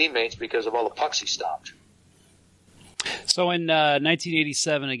by his teammates because of all the pucks he stopped. So in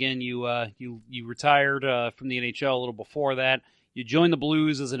 1987, again, you retired from the NHL a little before that. You joined the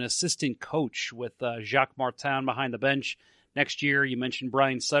Blues as an assistant coach with Jacques Martin behind the bench. Next year, you mentioned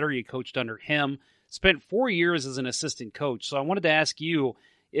Brian Sutter. You coached under him. Spent 4 years as an assistant coach. So I wanted to ask you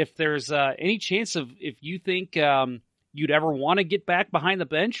if there's any chance of, if you think you'd ever want to get back behind the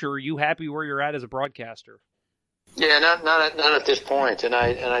bench, or are you happy where you're at as a broadcaster? Yeah, not at this point. And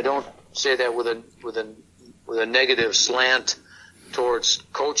I don't say that with a negative slant towards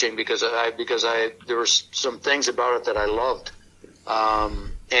coaching, because there were some things about it that I loved.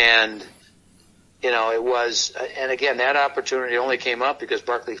 It was, and again, that opportunity only came up because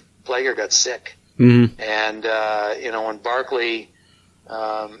Barclay Plager got sick. Mm-hmm. And, when Barclay,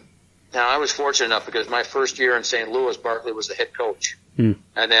 now I was fortunate enough because my first year in St. Louis, Barclay was the head coach. Mm.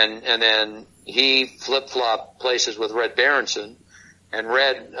 And then he flip-flopped places with Red Berenson, and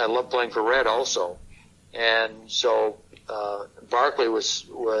I loved playing for Red also. And so, Barclay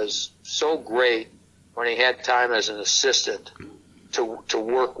was so great when he had time as an assistant to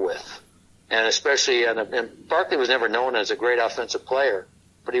work with. And especially, and Barclay was never known as a great offensive player,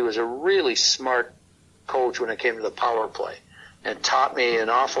 but he was a really smart coach when it came to the power play, and taught me an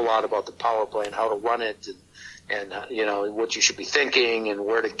awful lot about the power play and how to run it, and what you should be thinking and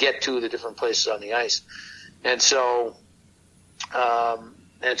where to get to the different places on the ice. And so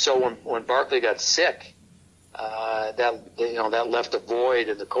when Barclay got sick, that left a void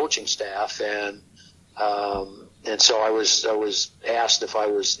in the coaching staff, and so I was asked if I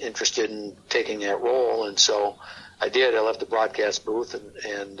was interested in taking that role, and so I did. I left the broadcast booth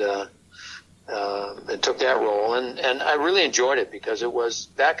and took that role, and I really enjoyed it because it was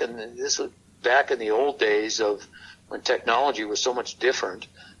back in the old days of when technology was so much different,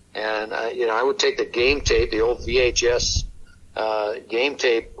 and I would take the game tape, the old VHS game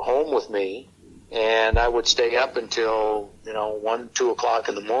tape, home with me, and I would stay up until 1, 2 o'clock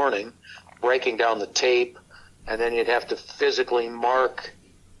in the morning, breaking down the tape. And then you'd have to physically mark,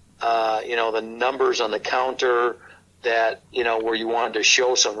 the numbers on the counter that, where you wanted to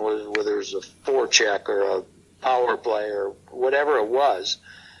show someone, whether it was a forecheck or a power play or whatever it was.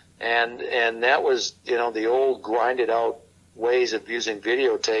 And that was, the old grinded out ways of using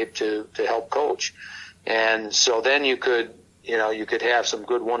videotape to help coach. And so then you could have some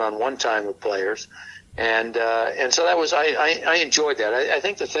good one-on-one time with players. And so that was, I enjoyed that. I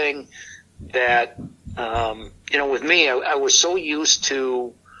think the thing that, with me, I was so used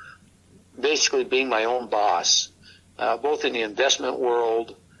to basically being my own boss, both in the investment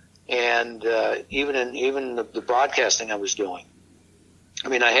world and even in the broadcasting I was doing.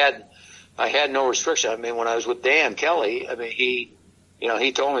 I had no restriction. When I was with Dan Kelly, he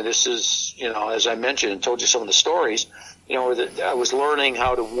told me this is, as I mentioned and told you some of the stories, that I was learning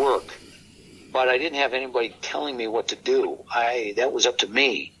how to work, but I didn't have anybody telling me what to do. That was up to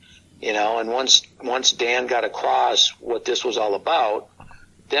me. And once Dan got across what this was all about,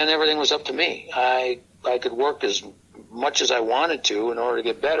 then everything was up to me. I could work as much as I wanted to in order to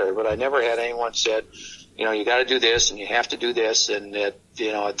get better, but I never had anyone said, you got to do this and you have to do this. And at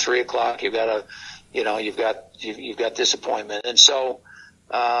 3:00, you've got to, you've got this appointment. And so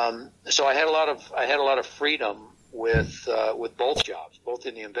I had a lot of freedom with both jobs, both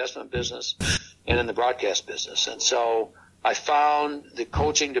in the investment business and in the broadcast business. And so I found the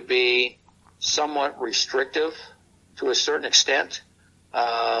coaching to be somewhat restrictive to a certain extent.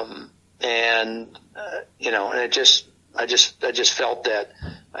 And I just felt that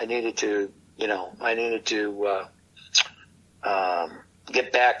I needed to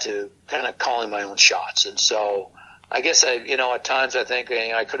get back to kind of calling my own shots. And so I guess at times I think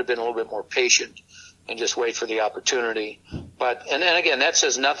I could have been a little bit more patient and just wait for the opportunity. And then again, that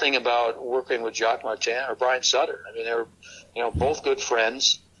says nothing about working with Jacques Martin or Brian Sutter. I mean, they were, both good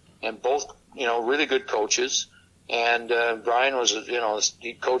friends and both, really good coaches. And Brian was,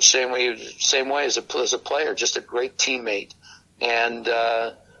 he coached same way as a player, just a great teammate. And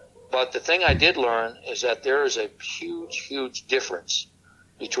but the thing I did learn is that there is a huge difference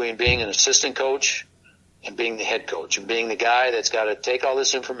between being an assistant coach and being the head coach, and being the guy that's got to take all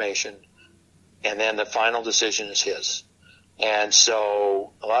this information, and then the final decision is his. And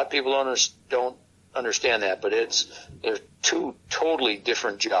so a lot of people don't understand that, but they're two totally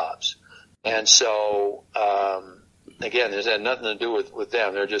different jobs. And so, again, it had nothing to do with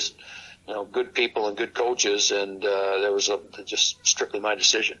them. They're just, good people and good coaches, and there was just strictly my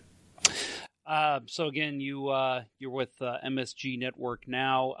decision. So again, you're with MSG Network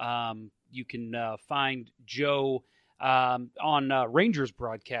now. You can find Joe on Rangers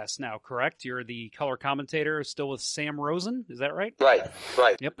broadcast now, correct? You're the color commentator, still with Sam Rosen, is that right? Right.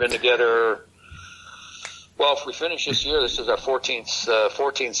 Yep. Been together. Well, if we finish this year, this is our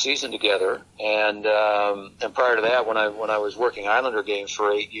 14th season together, and prior to that, when I was working Islander games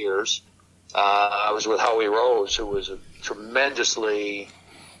for 8 years, I was with Howie Rose, who was a tremendously,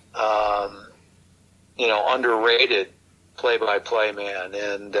 underrated play-by-play man,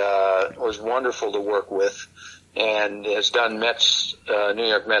 and was wonderful to work with, and has done New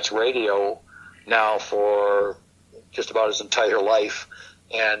York Mets radio now for just about his entire life,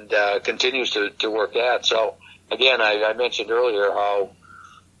 and continues to work that. So again, I mentioned earlier how,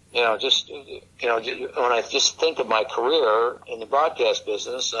 when I just think of my career in the broadcast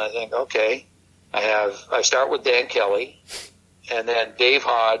business, I think, okay, I start with Dan Kelly, and then Dave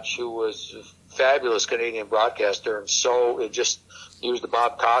Hodge, who was a fabulous Canadian broadcaster, and he was the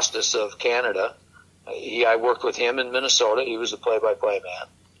Bob Costas of Canada. I worked with him in Minnesota. He was the play-by-play man,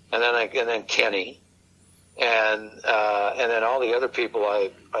 and then Kenny. And then all the other people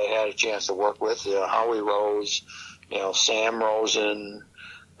I had a chance to work with, Howie Rose, Sam Rosen,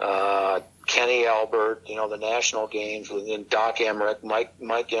 Kenny Albert, the national games within Doc Emmerich.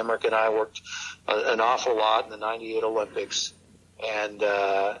 Mike Emmerich and I worked an awful lot in the 98 Olympics, and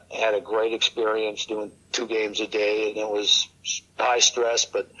had a great experience doing 2 games a day, and it was high stress,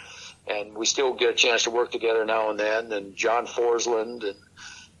 and we still get a chance to work together now and then, and John Forsland, and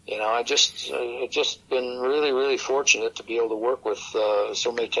I just been really, really fortunate to be able to work with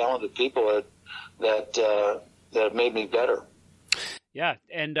so many talented people that have made me better. Yeah,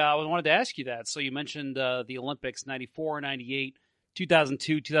 and I wanted to ask you that. So you mentioned the Olympics, 94, 98,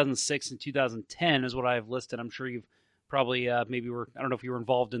 2002, 2006, and 2010 is what I have listed. I'm sure you've probably I don't know if you were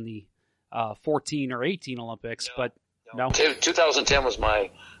involved in the 14 or 18 Olympics, but no. 2010 was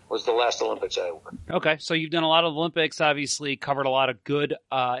the last Olympics I worked. Okay, so you've done a lot of Olympics, obviously covered a lot of good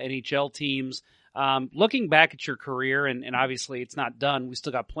NHL teams. Looking back at your career, and obviously it's not done. We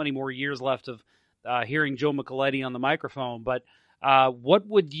still got plenty more years left of hearing Joe Micheletti on the microphone. But what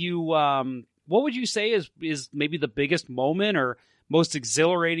would you say is maybe the biggest moment or most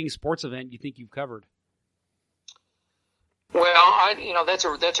exhilarating sports event you think you've covered? Well,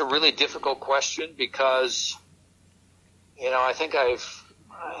 that's a really difficult question because I think I've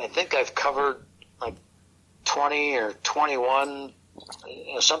covered like 20 or 21,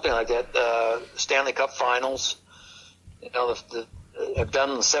 something like that, Stanley Cup Finals. I've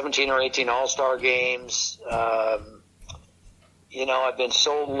done 17 or 18 All-Star games. I've been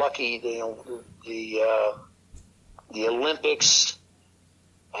so lucky. The Olympics.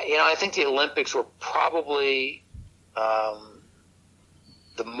 I think the Olympics were probably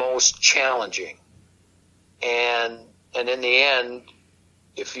the most challenging, and in the end,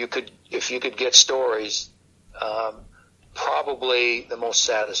 if you could get stories, probably the most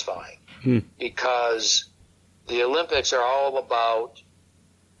satisfying, because the Olympics are all about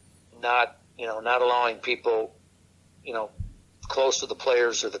not allowing people, close to the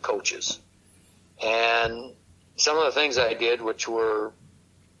players or the coaches. And some of the things I did, which were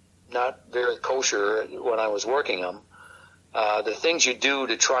not very kosher when I was working them, the things you do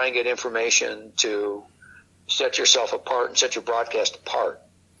to try and get information to set yourself apart and set your broadcast apart,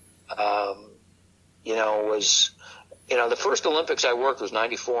 was, the first Olympics I worked was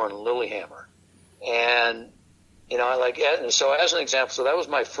 94 in Lillehammer. And, so as an example, so that was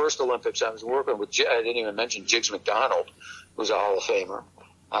my first Olympics. I was working with, I didn't even mention Jiggs McDonald, who's a Hall of Famer,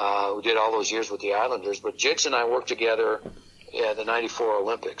 who did all those years with the Islanders. But Jiggs and I worked together at the 94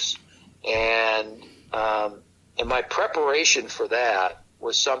 Olympics. And my preparation for that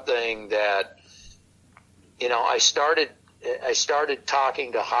was something that, I started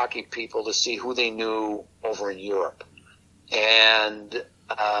talking to hockey people to see who they knew over in Europe. And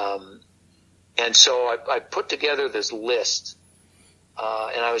so I put together this list,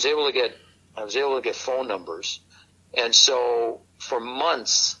 and I was able to get phone numbers. And so for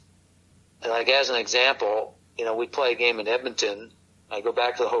months, like as an example, we'd play a game in Edmonton. I go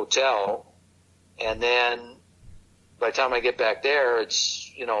back to the hotel, and then by the time I get back there,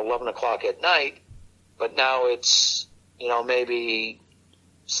 it's, 11 o'clock at night, but now it's, maybe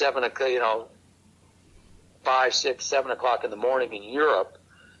 5, 6, 7 o'clock in the morning in Europe.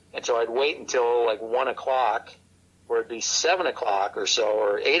 And so I'd wait until like 1 o'clock, or it'd be 7 o'clock or so,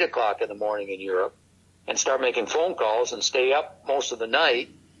 or 8 o'clock in the morning in Europe, and start making phone calls and stay up most of the night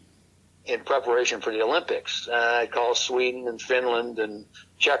in preparation for the Olympics. I'd call Sweden and Finland and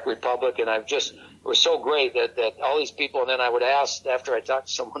Czech Republic, and it was so great that all these people, and then I would ask after I talked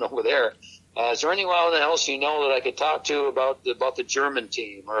to someone over there, is there anyone else that I could talk to about the German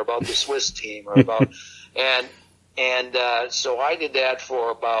team or about the Swiss team or about, so I did that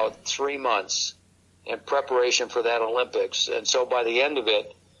for about 3 months in preparation for that Olympics. And so by the end of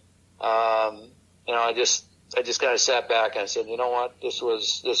it, I just kind of sat back and I said, you know what, this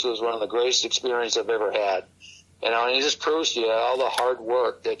was one of the greatest experiences I've ever had. And it just proves to you all the hard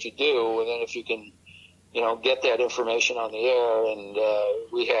work that you do. And then if you can, get that information on the air, and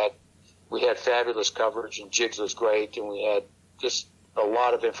we had fabulous coverage, and Jiggs was great, and we had just a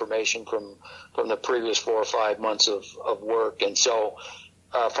lot of information from the previous 4 or 5 months of work. And so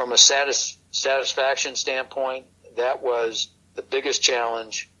from a satisfaction standpoint, that was the biggest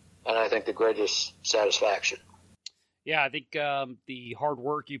challenge, and I think the greatest satisfaction. Yeah, I think the hard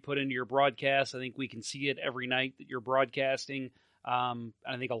work you put into your broadcast, I think we can see it every night that you're broadcasting. I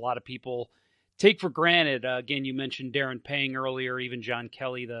think a lot of people take for granted. Again, you mentioned Darren Pang earlier, even John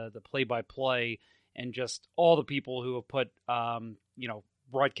Kelly, the play-by-play, and just all the people who have put,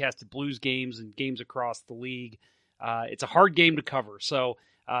 broadcasted Blues games and games across the league. It's a hard game to cover. So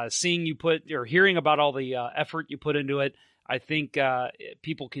seeing you hearing about all the effort you put into it, I think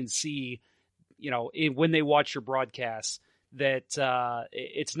people can see, when they watch your broadcasts, that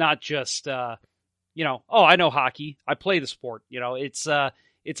it's not just, I know hockey, I play the sport.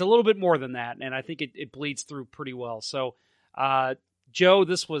 It's a little bit more than that, and I think it bleeds through pretty well. So, Joe,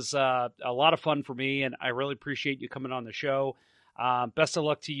 this was a lot of fun for me, and I really appreciate you coming on the show. Best of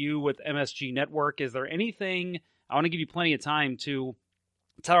luck to you with MSG Network. Is there anything, I want to give you plenty of time to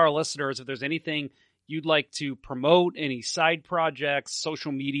tell our listeners if there's anything you'd like to promote, any side projects,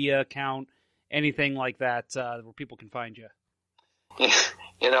 social media account, anything like that, where people can find you. I've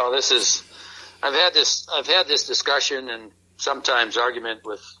had this discussion and sometimes argument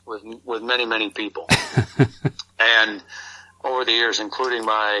with many, many people. And over the years, including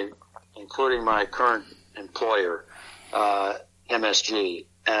my current employer, MSG,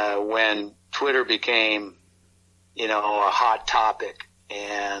 when Twitter became, a hot topic,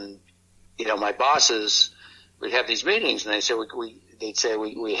 and, my bosses would have these meetings, and they'd say,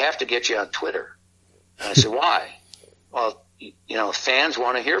 we have to get you on Twitter. And I said, why? Well, fans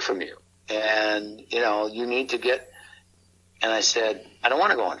want to hear from you, and, you need to get, and I said, I don't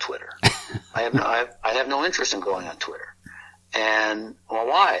want to go on Twitter. I have no interest in going on Twitter. And, well,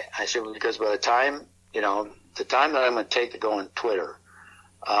 why? I said, well, because by the time that I'm going to take to go on Twitter,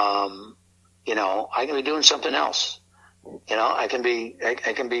 I can be doing something else. I can be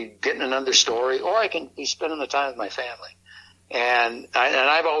getting another story, or I can be spending the time with my family. And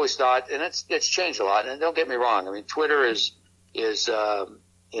I've always thought, and it's changed a lot. And don't get me wrong. I mean, Twitter is it's a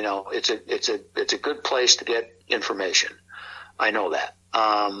good place to get information. I know that.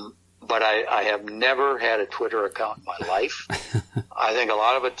 But I have never had a Twitter account in my life. I think a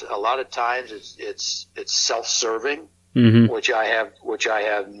lot of times it's self-serving, mm-hmm. which I have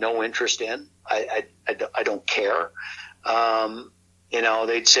no interest in. I don't care.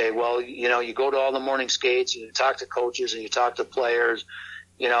 They'd say, well, you go to all the morning skates and you talk to coaches and you talk to players,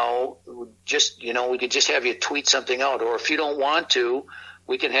 we could just have you tweet something out. Or if you don't want to,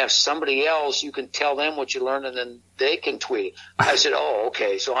 we can have somebody else, you can tell them what you learned and then they can tweet it. I said,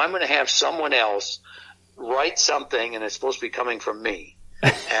 okay, so I'm going to have someone else write something and it's supposed to be coming from me.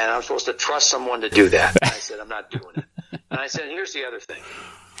 And I'm supposed to trust someone to do that. And I said, I'm not doing it. And I said, here's the other thing.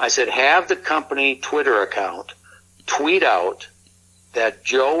 I said, have the company Twitter account tweet out that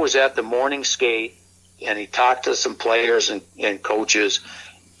Joe was at the morning skate and he talked to some players and coaches,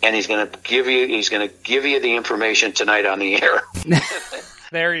 and he's going to give you the information tonight on the air.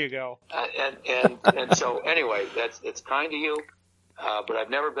 There you go. And so anyway, it's kind of you, but I've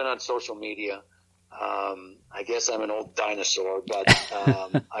never been on social media. I guess I'm an old dinosaur, but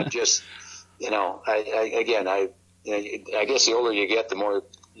I'm just, I guess the older you get, the more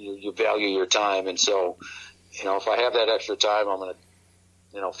you value your time, and so, if I have that extra time, I'm going to,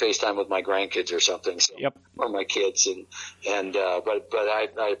 FaceTime with my grandkids or something. So, yep. Or my kids, but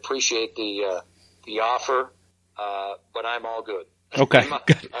I appreciate the offer, but I'm all good. Okay. I'm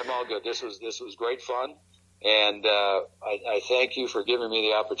all good. This was great fun, and I thank you for giving me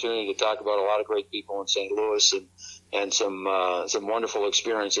the opportunity to talk about a lot of great people in St. Louis and some wonderful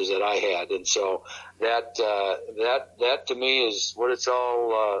experiences that I had, and so that to me is what it's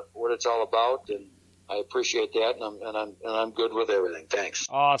all about, and I appreciate that, and I'm good with everything. Thanks.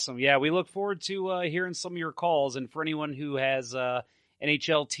 Awesome. Yeah, we look forward to hearing some of your calls. And for anyone who has NHL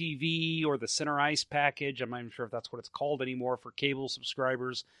TV or the Center Ice package, I'm not even sure if that's what it's called anymore for cable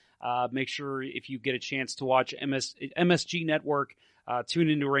subscribers, make sure if you get a chance to watch MSG Network, tune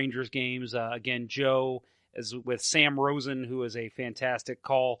into Rangers games. Again, Joe is with Sam Rosen, who is a fantastic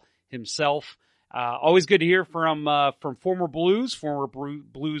call himself. Always good to hear from former Blues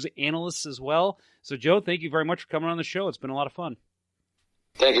analysts as well. So, Joe, thank you very much for coming on the show. It's been a lot of fun.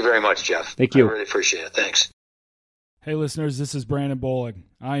 Thank you very much, Jeff. Thank you. I really appreciate it. Thanks. Hey, listeners, this is Brandon Bollig.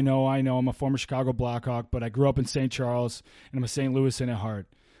 I know, I'm a former Chicago Blackhawk, but I grew up in St. Charles, and I'm a St. Louisan at heart.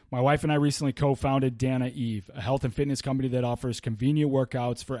 My wife and I recently co-founded Dana Eve, a health and fitness company that offers convenient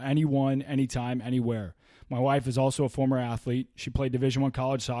workouts for anyone, anytime, anywhere. My wife is also a former athlete. She played Division I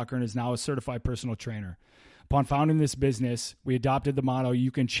college soccer and is now a certified personal trainer. Upon founding this business, we adopted the motto,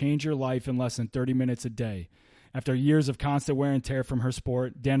 you can change your life in less than 30 minutes a day. After years of constant wear and tear from her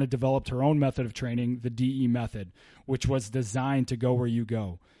sport, Dana developed her own method of training, the DE method, which was designed to go where you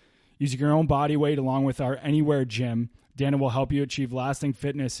go. Using your own body weight along with our Anywhere gym, Dana will help you achieve lasting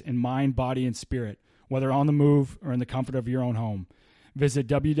fitness in mind, body, and spirit, whether on the move or in the comfort of your own home. Visit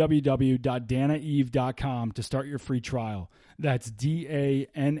www.danaeve.com to start your free trial. That's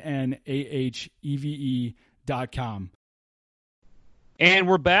DANNAHEVE.com. And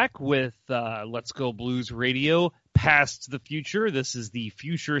we're back with Let's Go Blues Radio, Past the Future. This is the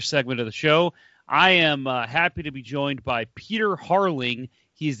future segment of the show. I am happy to be joined by Peter Harling.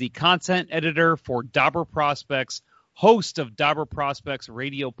 He's the content editor for Dobber Prospects, host of Dobber Prospects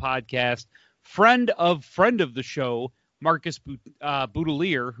radio podcast, friend of the show, Marcus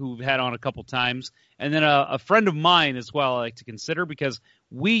Boudelier, who we've had on a couple times, and then a friend of mine as well I like to consider because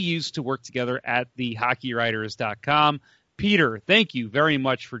we used to work together at the HockeyWriters.com. Peter, thank you very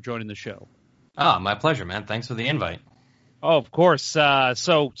much for joining the show. Oh, my pleasure, man. Thanks for the invite. Oh, of course.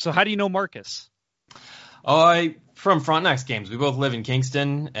 So how do you know Marcus? Oh, from Frontenac's games. We both live in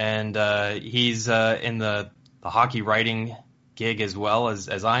Kingston, and he's in the hockey writing gig as well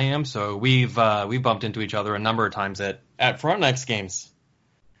as I am. So we've bumped into each other a number of times at Frontenac's games.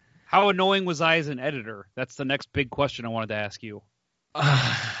 How annoying was I as an editor? That's the next big question I wanted to ask you.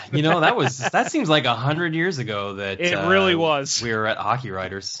 That seems like 100 years ago that it really was. We were at Hockey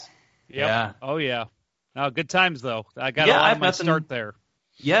Writers. Yep. Yeah. Oh yeah. Good times though. I got a lot of my start there.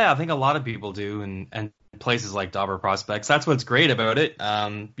 Yeah, I think a lot of people do, and places like Dobber Prospects. That's what's great about it.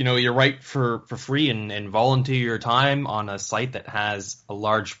 You write for free and volunteer your time on a site that has a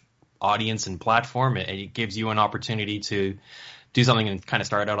large audience and platform. It gives you an opportunity to do something and kind of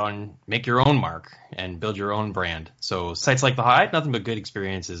start out on, make your own mark and build your own brand. So sites like I had nothing but good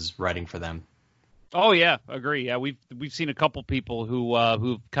experiences writing for them. Oh yeah, agree. Yeah, we've seen a couple people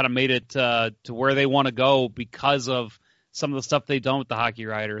who've kind of made it to where they want to go because of some of the stuff they've done with the Hockey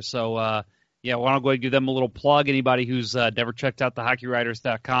Writers. So why don't I go ahead and give them a little plug? Anybody who's never checked out the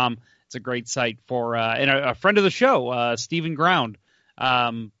HockeyWriters.com, it's a great site for and a friend of the show, Stephen Ground,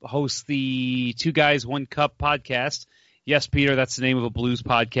 hosts the Two Guys One Cup podcast. Yes, Peter, that's the name of a blues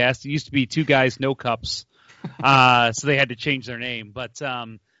podcast. It used to be Two Guys No Cups, so they had to change their name. But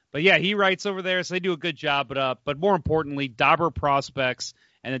yeah, he writes over there, so they do a good job. But more importantly, Dobber Prospects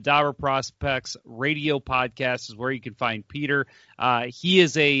and the Dobber Prospects radio podcast is where you can find Peter. He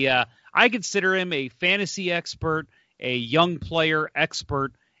is I consider him a fantasy expert, a young player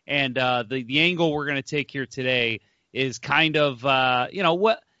expert, and the angle we're going to take here today is kind of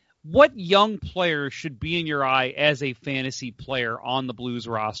what young player should be in your eye as a fantasy player on the Blues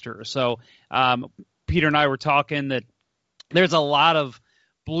roster. So Peter and I were talking that there's a lot of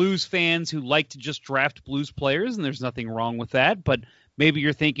Blues fans who like to just draft Blues players, and there's nothing wrong with that. But maybe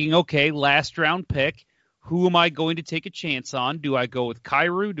you're thinking, okay, last round pick, who am I going to take a chance on? Do I go with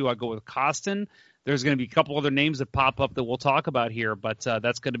Kyrou? Do I go with Kostin? There's going to be a couple other names that pop up that we'll talk about here, but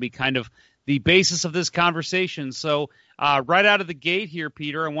that's going to be kind of the basis of this conversation. So right out of the gate here,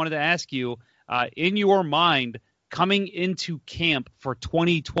 Peter, I wanted to ask you, in your mind, coming into camp for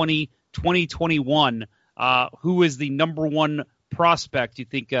 2020, 2021, who is the number one prospect you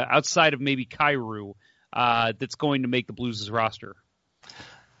think outside of maybe Kyrou that's going to make the Blues' roster?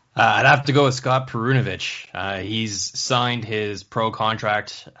 I'd have to go with Scott Perunovich. He's signed his pro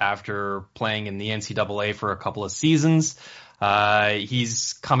contract after playing in the NCAA for a couple of seasons.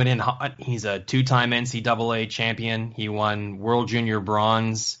 He's coming in hot. He's a two-time NCAA champion. He won World Junior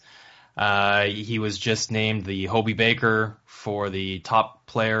Bronze. He was just named the Hobey Baker for the top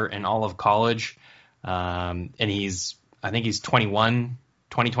player in all of college. And I think he's 21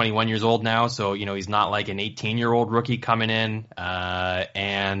 years old now. So, he's not like an 18-year-old rookie coming in.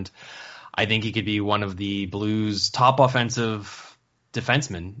 And I think he could be one of the Blues' top offensive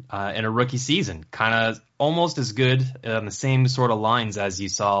defensemen in a rookie season. Kind of almost as good on the same sort of lines as you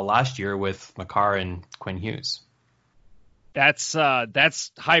saw last year with Makar and Quinn Hughes. That's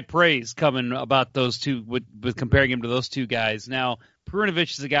high praise coming about those two with comparing him to those two guys. Now,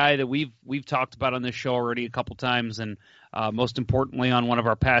 Perunovich is a guy that we've talked about on this show already a couple times, and most importantly on one of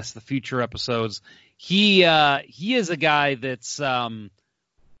our Past the Future episodes. He is a guy that's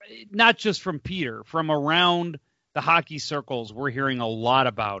not just from Peter, from around the hockey circles we're hearing a lot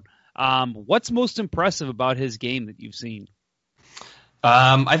about. What's most impressive about his game that you've seen?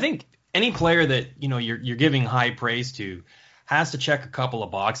 I think any player that you're giving high praise to has to check a couple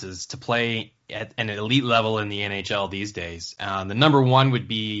of boxes to play at an elite level in the NHL these days. The number one would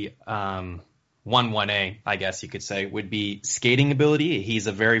be 1A, I guess you could say, would be skating ability. He's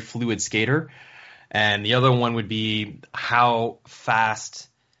a very fluid skater. And the other one would be how fast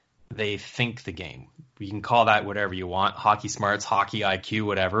they think the game. You can call that whatever you want, hockey smarts, hockey IQ,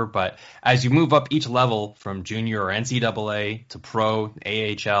 whatever. But as you move up each level from junior or NCAA to pro,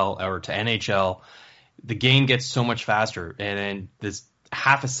 AHL, or to NHL, the game gets so much faster. And this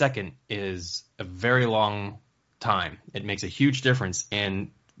half a second is a very long time. It makes a huge difference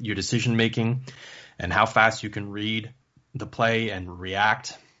in your decision making and how fast you can read the play and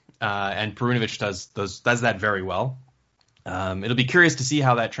react. And Perunovich does that very well. It'll be curious to see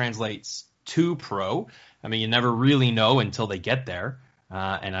how that translates to pro. I mean, you never really know until they get there.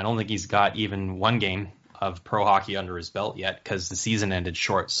 And I don't think he's got even one game of pro hockey under his belt yet because the season ended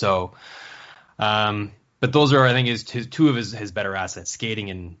short. So, but those are, I think, his two of his better assets,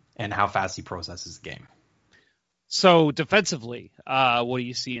 skating and how fast he processes the game. So defensively, what do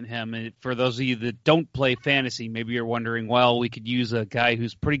you see in him? And for those of you that don't play fantasy, maybe you're wondering, well, we could use a guy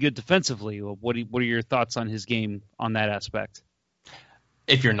who's pretty good defensively. What are your thoughts on his game on that aspect?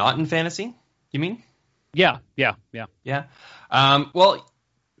 If you're not in fantasy, you mean? Yeah. Well,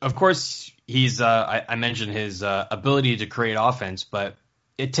 of course, he's. I mentioned his ability to create offense, but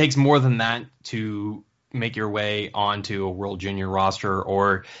it takes more than that to make your way onto a World Junior roster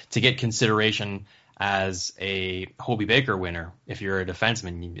or to get consideration as a Hobey Baker winner. If you're a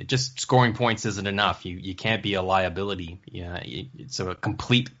defenseman, just scoring points isn't enough. You can't be a liability. It's a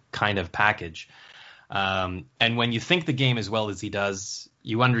complete kind of package. And when you think the game as well as he does,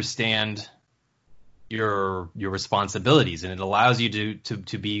 you understand your responsibilities, and it allows you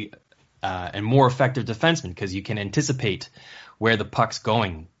to be a more effective defenseman because you can anticipate where the puck's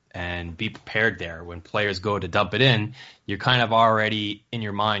going and be prepared there. When players go to dump it in, you're kind of already in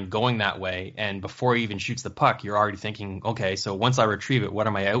your mind going that way. And before he even shoots the puck, you're already thinking, okay, so once I retrieve it, what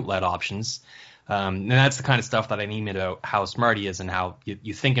are my outlet options? And that's the kind of stuff that I mean about how smart he is and how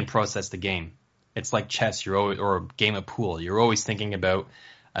you think and process the game. It's like chess, or a game of pool. You're always thinking about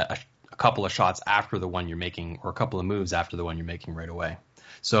a couple of shots after the one you're making, or a couple of moves after the one you're making right away.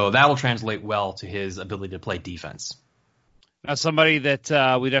 So that will translate well to his ability to play defense. Now, somebody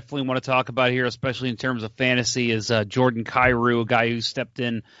that we definitely want to talk about here, especially in terms of fantasy, is Jordan Kyrou, a guy who stepped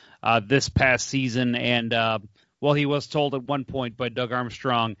in this past season. And, he was told at one point by Doug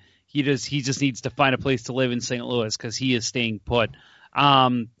Armstrong he just needs to find a place to live in St. Louis because he is staying put.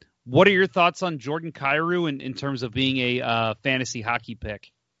 What are your thoughts on Jordan Kyrou in terms of being a fantasy hockey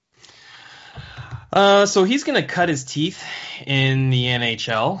pick? So he's going to cut his teeth in the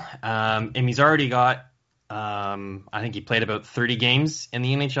NHL. And he's already got, I think he played about 30 games in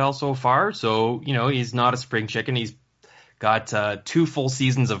the NHL so far. So, he's not a spring chicken. He's got 2 full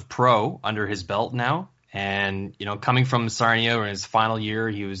seasons of pro under his belt now. And, coming from Sarnia in his final year,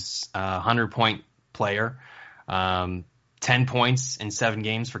 he was a 100-point player. 10 points in 7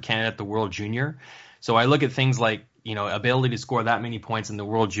 games for Canada at the World Junior. So I look at things like, ability to score that many points in the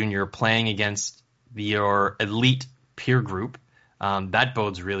World Junior playing against your elite peer group. That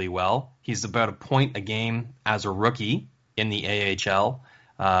bodes really well. He's about a point a game as a rookie in the AHL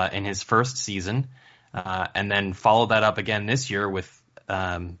in his first season, and then follow that up again this year with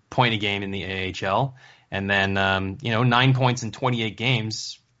point a game in the AHL, and then 9 points in 28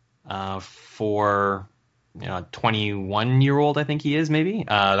 games for 21-year-old, I think he is, maybe.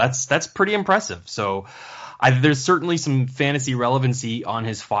 That's pretty impressive. So there's certainly some fantasy relevancy on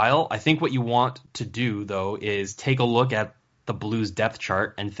his file. I think what you want to do, though, is take a look at the Blues depth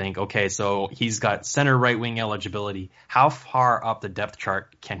chart and think, okay, so he's got center right wing eligibility. How far up the depth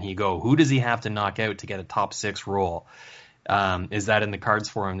chart can he go? Who does he have to knock out to get a top 6 role? Is that in the cards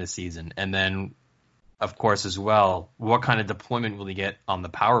for him this season? And then, of course, as well, what kind of deployment will he get on the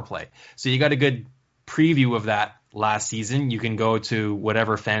power play? So you got a good preview of that last season. You can go to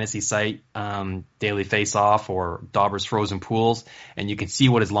whatever fantasy site, Daily Faceoff or Dauber's Frozen Pools, and you can see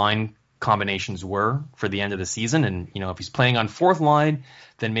what his line combinations were for the end of the season. And, if he's playing on fourth line,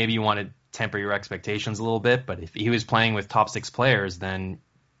 then maybe you want to temper your expectations a little bit. But if he was playing with top 6 players, then,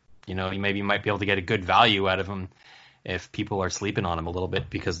 you might be able to get a good value out of him if people are sleeping on him a little bit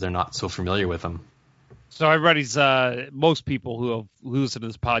because they're not so familiar with him. So most people who listen to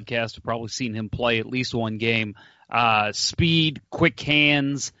this podcast have probably seen him play at least one game. Speed, quick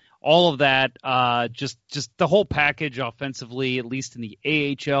hands, all of that, just the whole package offensively, at least in the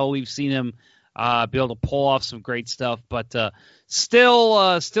AHL, we've seen him be able to pull off some great stuff, but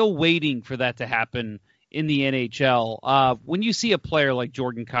still waiting for that to happen in the NHL. When you see a player like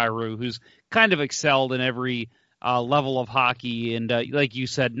Jordan Kyrou, who's kind of excelled in every level of hockey, and like you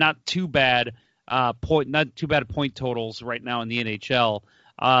said, not too bad point totals right now in the NHL.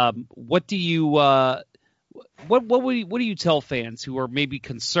 What do you tell fans who are maybe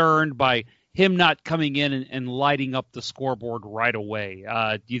concerned by him not coming in and lighting up the scoreboard right away?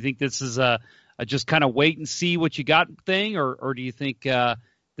 Do you think this is a just kind of wait and see what you got thing, or do you think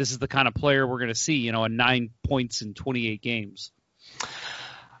this is the kind of player we're going to see, a 9 points in 28 games?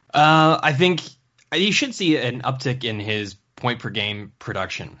 I think you should see an uptick in his point per game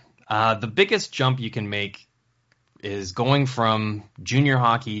production. The biggest jump you can make is going from junior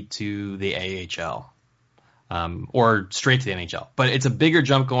hockey to the AHL, or straight to the NHL. But it's a bigger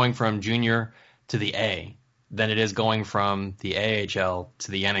jump going from junior to the A than it is going from the AHL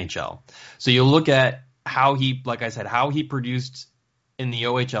to the NHL. So you look at how he produced in the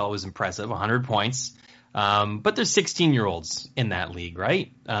OHL was impressive, 100 points. But there's 16-year-olds in that league,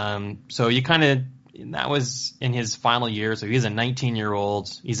 right? So that was in his final year. So he's a 19-year-old.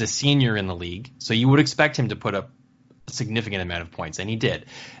 He's a senior in the league. So you would expect him to put up a significant amount of points, and he did.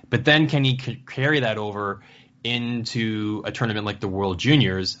 But then can he carry that over into a tournament like the World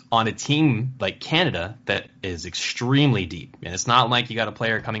Juniors on a team like Canada that is extremely deep? And it's not like you got a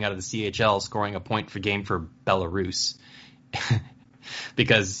player coming out of the CHL scoring a point per game for Belarus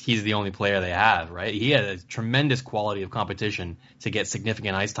because he's the only player they have, right? He had a tremendous quality of competition to get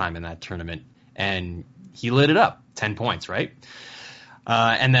significant ice time in that tournament. And he lit it up, 10 points, right?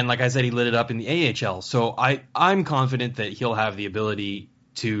 And then, like I said, he lit it up in the AHL. So I'm confident that he'll have the ability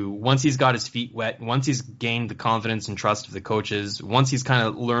to, once he's got his feet wet, once he's gained the confidence and trust of the coaches, once he's kind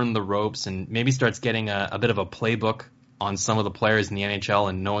of learned the ropes and maybe starts getting a bit of a playbook on some of the players in the NHL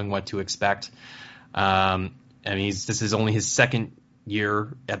and knowing what to expect. This is only his second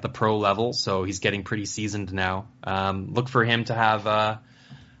year at the pro level, so he's getting pretty seasoned now. Look for him to have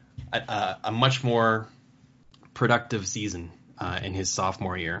a much more productive season in his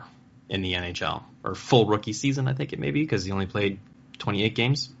sophomore year in the NHL, or full rookie season, I think it may be, because he only played 28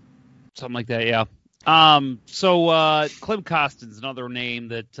 games. Something like that, yeah. So Klim Kostin's another name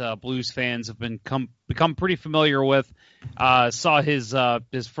that Blues fans have become pretty familiar with. Saw his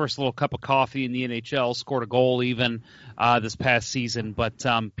first little cup of coffee in the NHL, scored a goal even this past season. But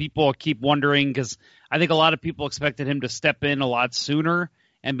people keep wondering, because I think a lot of people expected him to step in a lot sooner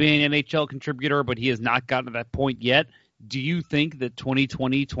and be an NHL contributor, but he has not gotten to that point yet. Do you think that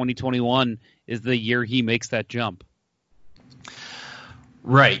 2020, 2021 is the year he makes that jump?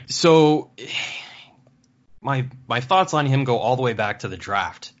 Right. So my thoughts on him go all the way back to the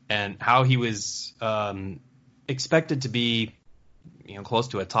draft and how he was expected to be, close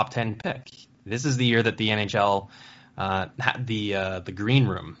to a top 10 pick. This is the year that the NHL had the green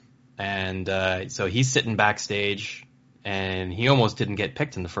room, and so he's sitting backstage, and he almost didn't get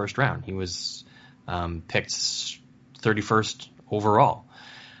picked in the first round. He was picked 31st overall.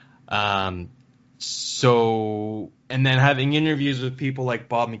 So, and then having interviews with people like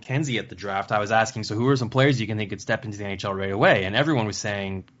Bob McKenzie at the draft, I was asking, so who are some players you think could step into the NHL right away? And everyone was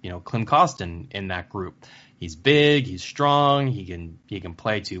saying, Klim Kostin in that group. He's big, he's strong, he can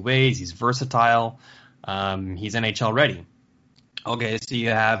play two ways, he's versatile, he's NHL ready. Okay, so you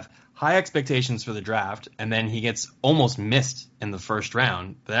have high expectations for the draft, and then he gets almost missed in the first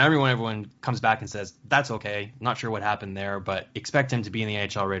round. But everyone comes back and says, that's okay, not sure what happened there, but expect him to be in the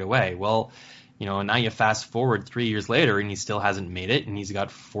NHL right away. Well, now you fast forward 3 years later, and he still hasn't made it, and he's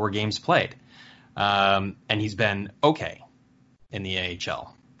got 4 games played. And he's been okay in the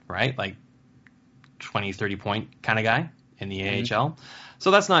AHL, right? Like 20, 30-point kind of guy in the AHL.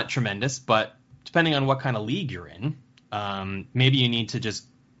 So that's not tremendous, but depending on what kind of league you're in, maybe you need to just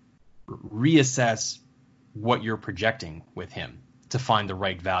reassess what you're projecting with him to find the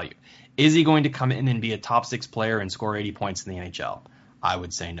right value. Is he going to come in and be a top 6 player and score 80 points in the NHL? I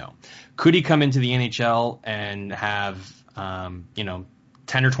would say no. Could he come into the NHL and have, 10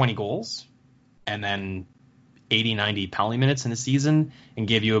 or 20 goals and then 80, 90 penalty minutes in a season and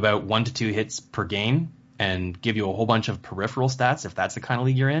give you about 1 to 2 hits per game and give you a whole bunch of peripheral stats if that's the kind of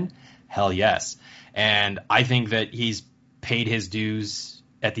league you're in? Hell yes. And I think that he's paid his dues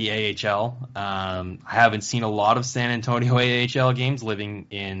at the AHL. I haven't seen a lot of San Antonio AHL games living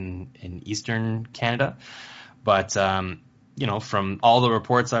in Eastern Canada. But, from all the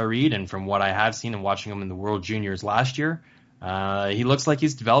reports I read and from what I have seen and watching him in the World Juniors last year, he looks like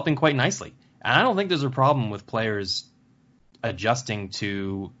he's developing quite nicely. And I don't think there's a problem with players adjusting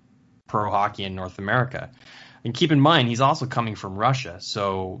to pro hockey in North America. And keep in mind, he's also coming from Russia.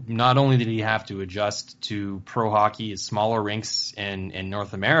 So not only did he have to adjust to pro hockey, smaller rinks in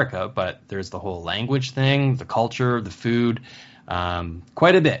North America, but there's the whole language thing, the culture, the food,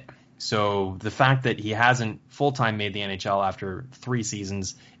 quite a bit. So the fact that he hasn't full-time made the NHL after 3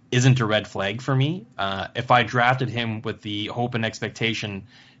 seasons isn't a red flag for me. If I drafted him with the hope and expectation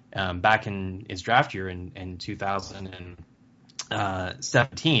back in his draft year in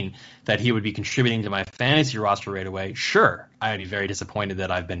 2017 that he would be contributing to my fantasy roster right away, sure, I would be very disappointed that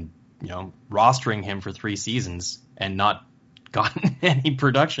I've been, rostering him for 3 seasons and not gotten any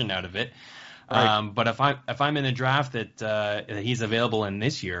production out of it. Right. But if I'm in a draft that he's available in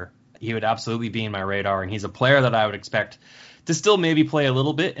this year, he would absolutely be in my radar, and he's a player that I would expect to still maybe play a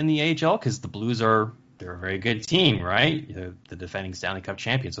little bit in the AHL because the Blues they're a very good team, right? The defending Stanley Cup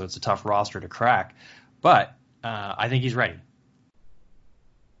champion, so it's a tough roster to crack. But I think he's ready.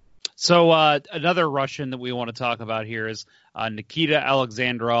 So another Russian that we want to talk about here is Nikita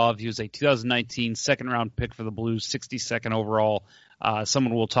Alexandrov. He was a 2019 second-round pick for the Blues, 62nd overall.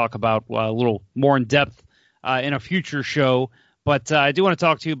 Someone we'll talk about a little more in depth in a future show. But I do want to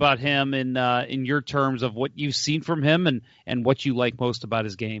talk to you about him in your terms of what you've seen from him and what you like most about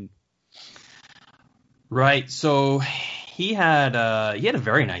his game. Right. So he had a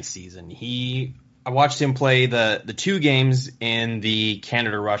very nice season. I watched him play the 2 games in the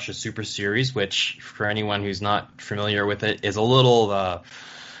Canada-Russia Super Series, which for anyone who's not familiar with it is a little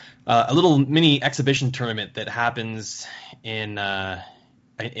mini exhibition tournament that happens in the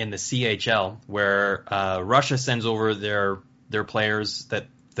CHL, where Russia sends over their players that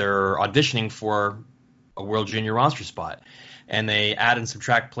they're auditioning for a World Junior roster spot. And they add and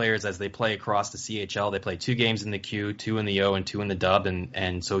subtract players as they play across the CHL. They play 2 games in the Q, 2 in the O, and 2 in the Dub.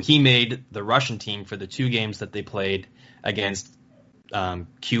 And so he made the Russian team for the 2 games that they played against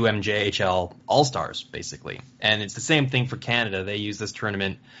QMJHL All-Stars, basically. And it's the same thing for Canada. They use this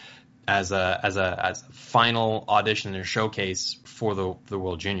tournament as a final audition and showcase for the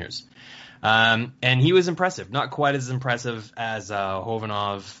World Juniors. And he was impressive. Not quite as impressive as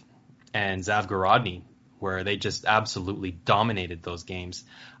Hovanov and Zavgorodny, where they just absolutely dominated those games.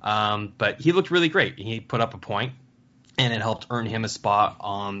 But he looked really great. He put up a point, and it helped earn him a spot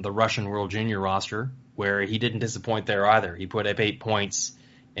on the Russian World Junior roster, where he didn't disappoint there either. He put up 8 points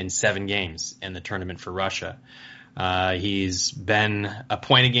in 7 games in the tournament for Russia. He's been a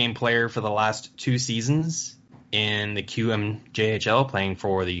point-a-game player for the last 2 seasons in the QMJHL, playing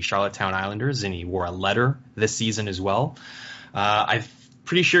for the Charlottetown Islanders, and he wore a letter this season as well. I'm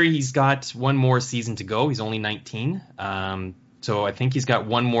pretty sure he's got 1 more season to go. He's only 19. So I think he's got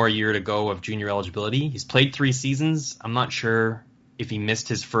 1 more year to go of junior eligibility. He's played 3 seasons. I'm not sure if he missed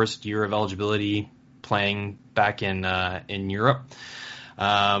his first year of eligibility playing back in Europe.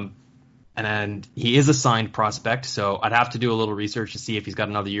 And he is a signed prospect, so I'd have to do a little research to see if he's got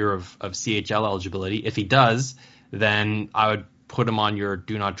another year of CHL eligibility. If he does, then I would put him on your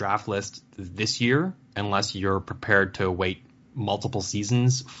do not draft list this year, unless you're prepared to wait multiple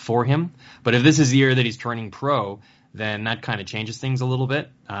seasons for him. But if this is the year that he's turning pro, then that kind of changes things a little bit.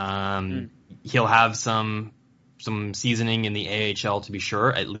 He'll have some seasoning in the AHL to be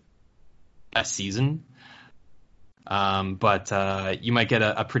sure, at least a season. But you might get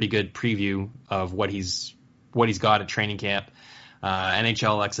a pretty good preview of what he's got at training camp,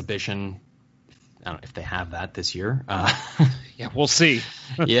 NHL exhibition. I don't know if they have that this year. Yeah, we'll see.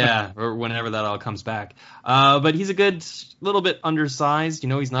 Yeah, or whenever that all comes back. But he's a good little bit undersized.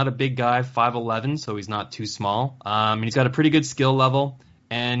 He's not a big guy, 5'11", so he's not too small. And he's got a pretty good skill level,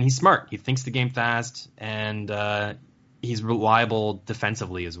 and he's smart. He thinks the game fast, and he's reliable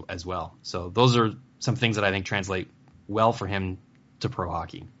defensively as well. So those are some things that I think translate well for him to pro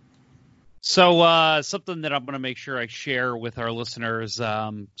hockey. So something that I'm going to make sure I share with our listeners,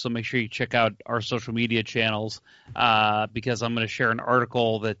 so make sure you check out our social media channels, because I'm going to share an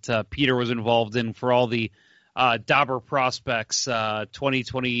article that Peter was involved in for all the Dobber Prospects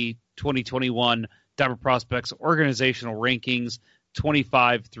 2020-2021 Dobber Prospects organizational rankings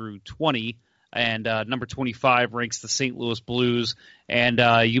 25 through 20. And number 25 ranks the St. Louis Blues. And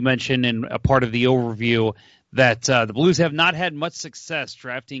you mentioned in a part of the overview that the Blues have not had much success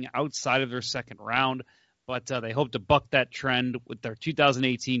drafting outside of their second round, but they hope to buck that trend with their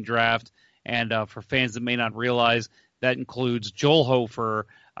 2018 draft. And for fans that may not realize, that includes Joel Hofer,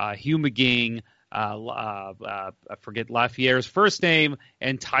 Hugh McGing, I forget Lafayette's first name,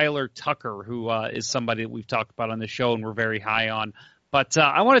 and Tyler Tucker, who is somebody that we've talked about on the show and we're very high on. But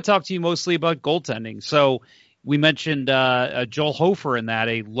I want to talk to you mostly about goaltending. So we mentioned Joel Hofer in that,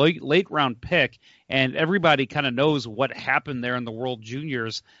 a late round pick, and everybody kind of knows what happened there in the World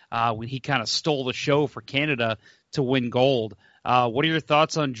Juniors when he kind of stole the show for Canada to win gold. What are your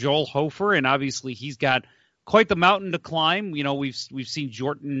thoughts on Joel Hofer? And obviously he's got quite the mountain to climb. We've seen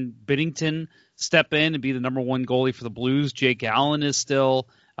Jordan Binnington step in and be the number one goalie for the Blues. Jake Allen is still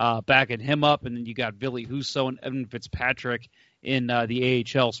backing him up, and then you got Billy Husso and Evan Fitzpatrick in the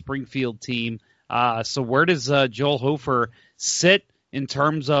AHL Springfield team. So where does Joel Hofer sit in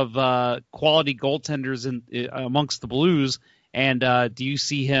terms of quality goaltenders amongst the Blues? And do you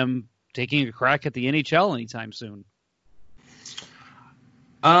see him taking a crack at the NHL anytime soon?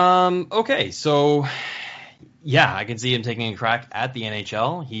 Okay, so yeah, I can see him taking a crack at the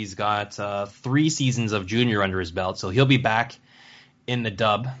NHL. He's got 3 seasons of junior under his belt, so he'll be back in the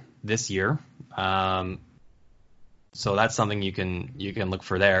dub this year. So that's something you can look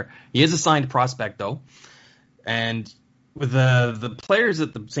for there. He is a signed prospect though, and with the players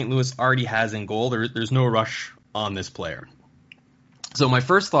that the St. Louis already has in goal, there's no rush on this player. So my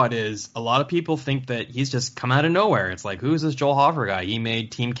first thought is a lot of people think that he's just come out of nowhere. It's like, who's this Joel Hofer guy? He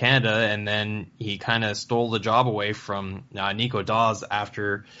made Team Canada, and then he kind of stole the job away from Nico Dawes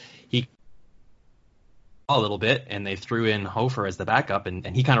after he a little bit, and they threw in Hofer as the backup,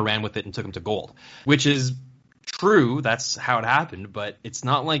 and he kind of ran with it and took him to gold, which is true. That's how it happened, but it's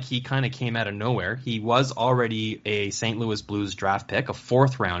not like he kind of came out of nowhere. He was already a St. Louis Blues draft pick, a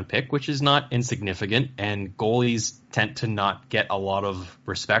 4th round pick, which is not insignificant, and goalies tend to not get a lot of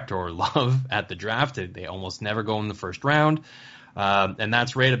respect or love at the draft. They almost never go in the first round, and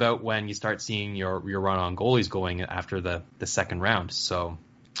that's right about when you start seeing your run on goalies going after the second round. So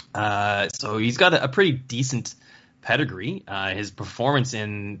he's got a pretty decent pedigree. His performance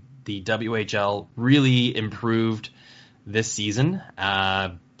in the WHL really improved this season,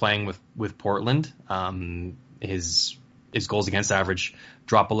 playing with Portland. His goals against average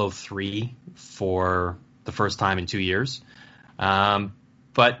dropped below 3 for the first time in 2 years.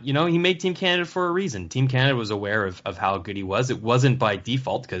 But, he made Team Canada for a reason. Team Canada was aware of how good he was. It wasn't by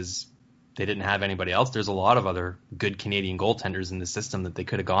default because they didn't have anybody else. There's a lot of other good Canadian goaltenders in the system that they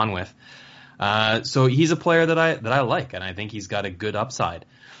could have gone with. So he's a player that I like, and I think he's got a good upside.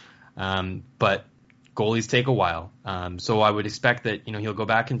 But goalies take a while. So I would expect that, he'll go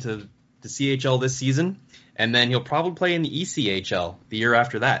back into the CHL this season, and then he'll probably play in the ECHL the year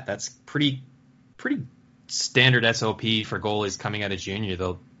after that. That's pretty standard SOP for goalies coming out of junior,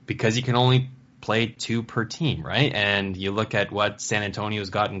 though, because you can only play 2 per team, right? And you look at what San Antonio's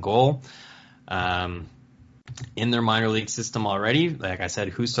got in goal, in their minor league system already. Like I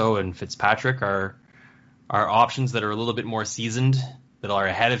said, Husso and Fitzpatrick are options that are a little bit more seasoned, that are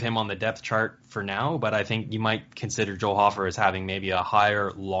ahead of him on the depth chart for now, but I think you might consider Joel Hofer as having maybe a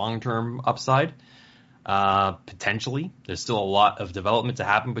higher long-term upside, potentially. There's still a lot of development to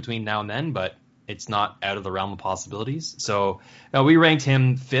happen between now and then, but it's not out of the realm of possibilities. So now we ranked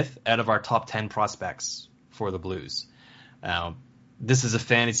him 5th out of our top 10 prospects for the Blues. Now, this is a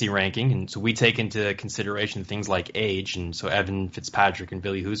fantasy ranking, and so we take into consideration things like age, and so Evan Fitzpatrick and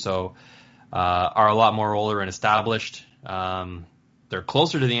Billy Husso are a lot more older and established. They're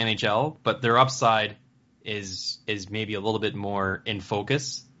closer to the NHL, but their upside is maybe a little bit more in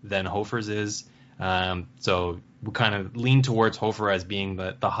focus than Hofer's is. So we kind of lean towards Hofer as being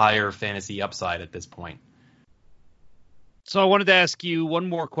the higher fantasy upside at this point. So I wanted to ask you one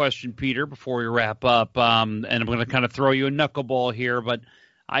more question, Peter, before we wrap up. And I'm going to kind of throw you a knuckleball here, but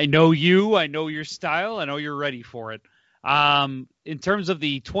I know you, I know your style, I know you're ready for it. In terms of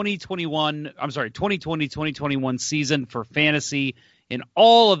the 2020-2021 season for fantasy in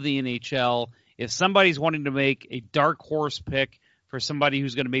all of the NHL, if somebody's wanting to make a dark horse pick for somebody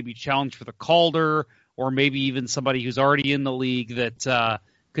who's going to maybe challenge for the Calder, or maybe even somebody who's already in the league that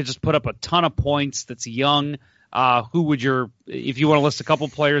could just put up a ton of points, that's young, who would if you want to list a couple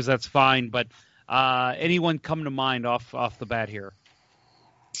players, that's fine, but anyone come to mind off the bat here?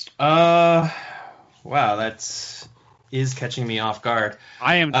 Wow, that's catching me off guard.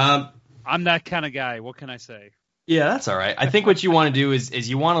 I'm that kind of guy. What can I say? Yeah, that's all right. I think what you want to do is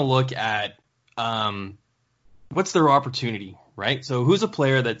you want to look at what's their opportunity, right? So who's a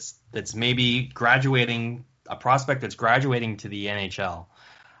player that's maybe graduating, a prospect that's graduating to the NHL,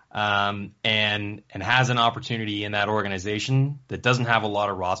 and has an opportunity in that organization that doesn't have a lot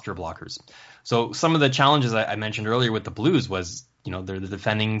of roster blockers. So some of the challenges I mentioned earlier with the Blues was, they're the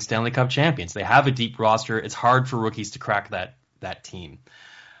defending Stanley Cup champions. They have a deep roster. It's hard for rookies to crack that team.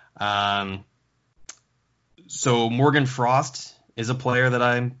 So Morgan Frost is a player that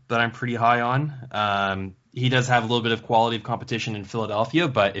I'm pretty high on. He does have a little bit of quality of competition in Philadelphia,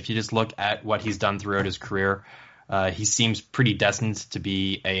 but if you just look at what he's done throughout his career, he seems pretty destined to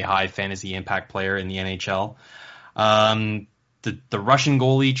be a high fantasy impact player in the NHL. The Russian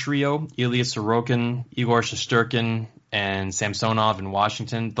goalie trio, Ilya Sorokin, Igor Shesterkin, and Samsonov in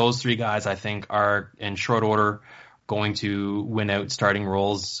Washington, those three guys I think are in short order going to win out starting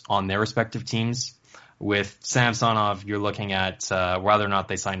roles on their respective teams. With Samsonov, you're looking at whether or not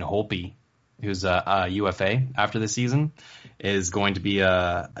they sign Holtby, who's a UFA after the season, is going to be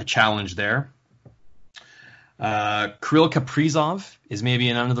a challenge there. Kirill Kaprizov is maybe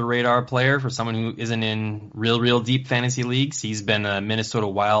an under-the-radar player for someone who isn't in real deep fantasy leagues. He's been a Minnesota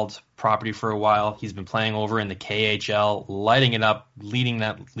Wild property for a while. He's been playing over in the KHL, lighting it up, leading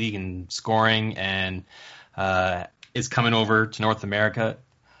that league in scoring, and is coming over to North America.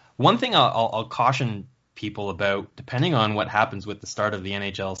 One thing I'll caution people about, depending on what happens with the start of the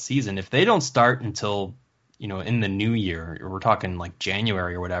NHL season, if they don't start until in the new year, or we're talking like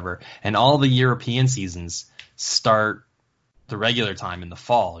January or whatever, and all the European seasons start the regular time in the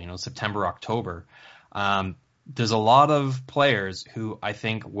fall, September, October, there's a lot of players who I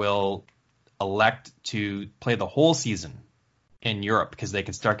think will elect to play the whole season in Europe because they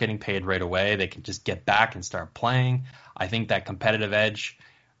can start getting paid right away. They can just get back and start playing. I think that competitive edge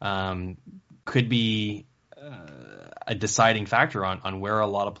could be a deciding factor on where a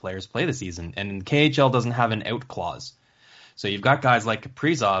lot of players play the season. And KHL doesn't have an out clause. So you've got guys like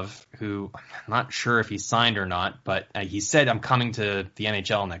Kaprizov, who I'm not sure if he's signed or not, but he said, I'm coming to the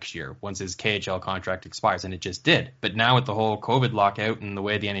NHL next year once his KHL contract expires, and it just did. But now with the whole COVID lockout and the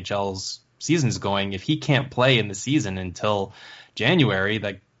way the NHL's season's going, if he can't play in the season until January,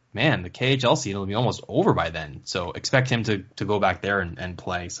 the KHL season will be almost over by then. So expect him to go back there and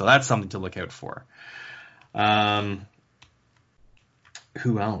play. So that's something to look out for.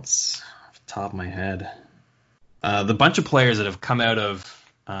 Who else? Off the top of my head. The bunch of players that have come out of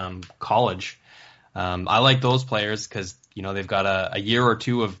college, I like those players because they've got a year or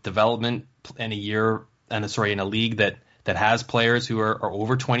two of development and in a league that has players who are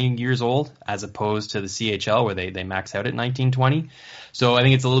over 20 years old, as opposed to the CHL where they max out at 19, 20. So I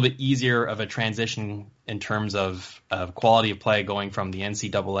think it's a little bit easier of a transition in terms of quality of play going from the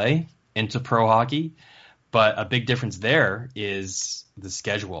NCAA into pro hockey. But a big difference there is the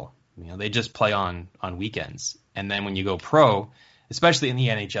schedule. They just play on weekends. And then when you go pro, especially in the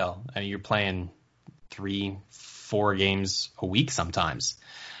NHL, you're playing 3-4 games a week sometimes.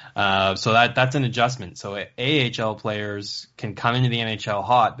 So that's an adjustment. So AHL players can come into the NHL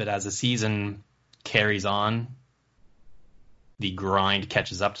hot, but as the season carries on, the grind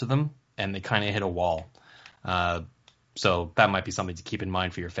catches up to them, and they kind of hit a wall. So that might be something to keep in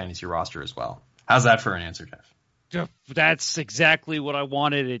mind for your fantasy roster as well. How's that for an answer, Jeff? That's exactly what I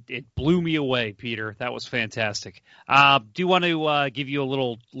wanted. It blew me away, Peter. That was fantastic. Do you want to give you a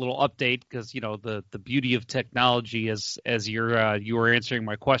little update? Because the beauty of technology, as you were answering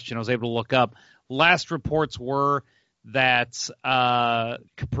my question, I was able to look up. Last reports were that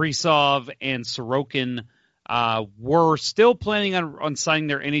Kaprizov and Sorokin were still planning on signing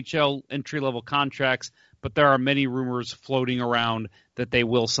their NHL entry-level contracts, but there are many rumors floating around that they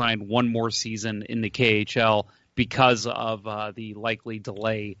will sign one more season in the KHL because of the likely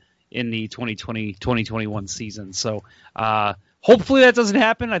delay in the 2020-2021 season. So hopefully that doesn't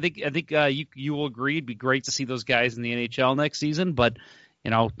happen. I think you will agree. It'd be great to see those guys in the NHL next season, but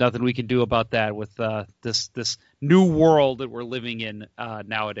nothing we can do about that with this new world that we're living in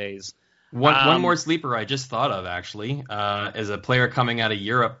nowadays. One more sleeper I just thought of, actually, is a player coming out of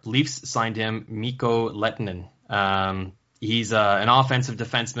Europe. Leafs signed him, Mikko Lehtinen. He's an offensive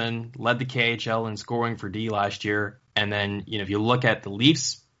defenseman, led the KHL in scoring for D last year. And then, if you look at the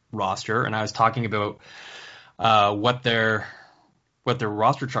Leafs roster, and I was talking about what their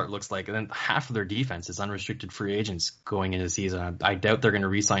roster chart looks like, and then half of their defense is unrestricted free agents going into the season. I doubt they're going to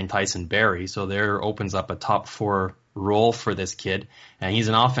re-sign Tyson Barrie, so there opens up a top 4 role for this kid, and he's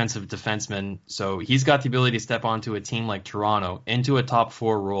an offensive defenseman, so he's got the ability to step onto a team like Toronto into a top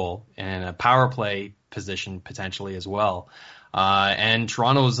 4 role and a power play position potentially as well. And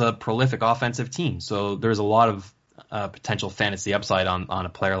Toronto's a prolific offensive team, so there's a lot of potential fantasy upside on a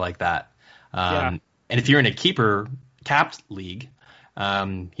player like that. And if you're in a keeper capped league,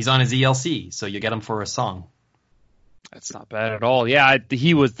 he's on his ELC, so you get him for a song. That's not bad at all. Yeah,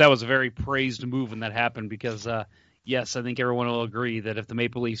 that was a very praised move when that happened because, yes, I think everyone will agree that if the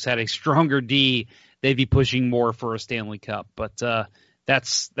Maple Leafs had a stronger D, they'd be pushing more for a Stanley Cup. But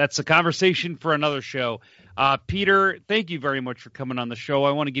that's a conversation for another show. Peter, thank you very much for coming on the show.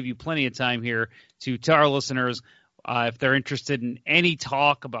 I want to give you plenty of time here to tell our listeners if they're interested in any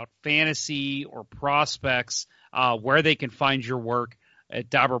talk about fantasy or prospects, where they can find your work at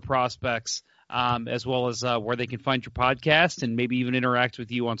Dobber Prospects, as well as where they can find your podcast and maybe even interact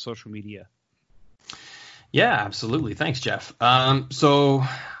with you on social media. Yeah, absolutely. Thanks, Jeff. So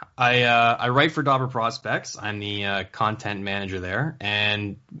I write for Dobber Prospects. I'm the content manager there.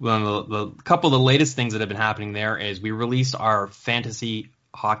 And one of the couple of the latest things that have been happening there is we released our fantasy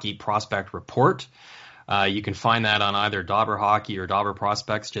hockey prospect report. You can find that on either Dobber Hockey or Dobber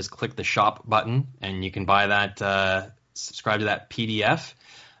Prospects. Just click the shop button and you can buy that, subscribe to that PDF.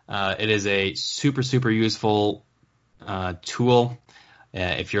 It is a super, super useful tool.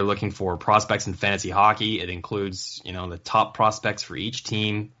 If you're looking for prospects in fantasy hockey, it includes, the top prospects for each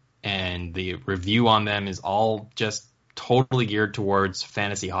team, and the review on them is all just totally geared towards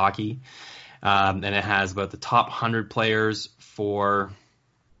fantasy hockey. And it has about the top 100 players for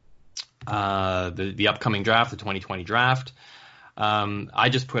the upcoming draft, the 2020 draft. I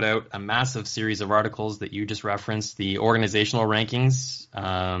just put out a massive series of articles that you just referenced, the organizational rankings.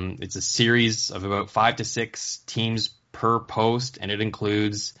 It's a series of about 5 to 6 teams per post, and it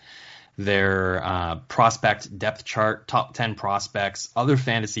includes their prospect depth chart, top 10 prospects, other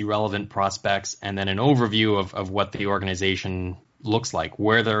fantasy relevant prospects, and then an overview of what the organization looks like,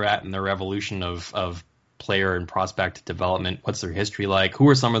 where they're at in their evolution of player and prospect development, what's their history like, who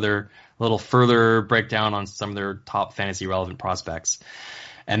are some of their little further breakdown on some of their top fantasy relevant prospects.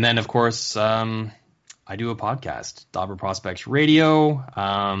 And then, of course, I do a podcast, Dobber Prospects Radio.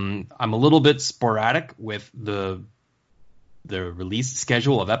 I'm a little bit sporadic with the release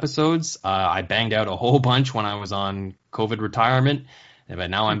schedule of episodes. I banged out a whole bunch when I was on COVID retirement,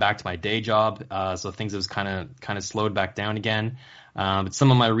 but now I'm back to my day job, so things have kind of slowed back down again. But some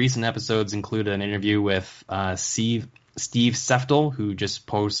of my recent episodes include an interview with Steve Seftel, who just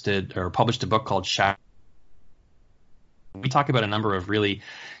published a book called Shadow. We talk about a number of really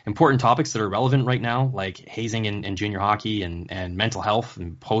important topics that are relevant right now, like hazing in junior hockey and mental health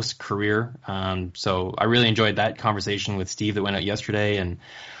and post-career. So I really enjoyed that conversation with Steve that went out yesterday. And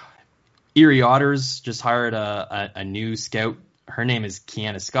Erie Otters just hired a new scout. Her name is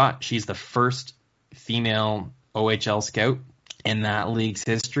Kiana Scott. She's the first female OHL scout in that league's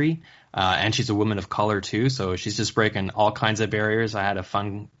history. And she's a woman of color too, so she's just breaking all kinds of barriers. I had a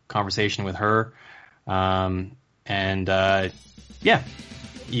fun conversation with her. Yeah,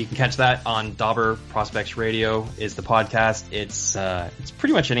 you can catch that on Dobber Prospects Radio is the podcast. It's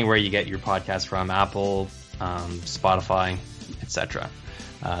pretty much anywhere you get your podcast from, Apple, Spotify, etc.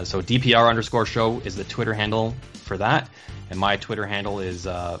 So DPR_show is the Twitter handle for that. And my Twitter handle is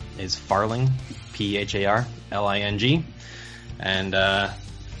Farling, PHARLING. And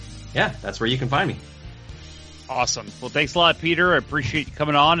yeah, that's where you can find me. Awesome. Well, thanks a lot, Peter. I appreciate you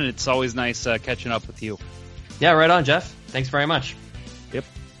coming on, and it's always nice catching up with you. Yeah, right on, Jeff. Thanks very much. Yep.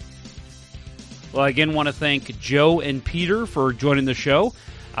 Well, I again want to thank Joe and Peter for joining the show.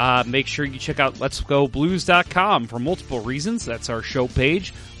 Make sure you check out letsgoblues.com for multiple reasons. That's our show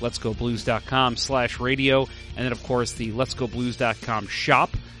page, letsgoblues.com/radio. And then, of course, the letsgoblues.com shop,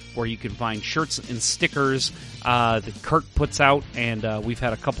 where you can find shirts and stickers that Kurt puts out. And we've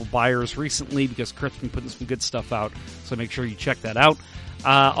had a couple buyers recently because Kurt's been putting some good stuff out. So make sure you check that out.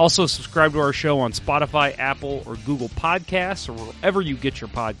 Also, subscribe to our show on Spotify, Apple, or Google Podcasts, or wherever you get your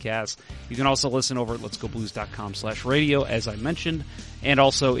podcasts. You can also listen over at letsgoblues.com/radio, as I mentioned. And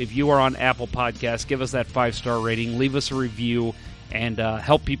also, if you are on Apple Podcasts, give us that 5-star rating, leave us a review, and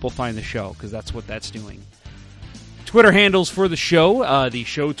help people find the show, because that's what that's doing. Twitter handles for the show. The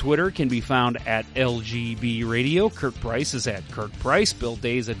show Twitter can be found at LGB Radio. Kirk Price is at Kirk Price. Bill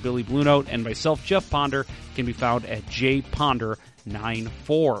Day is at Billy Blue Note. And myself, Jeff Ponder, can be found at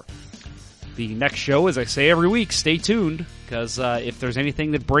jponder94. The next show, as I say every week, stay tuned, because if there's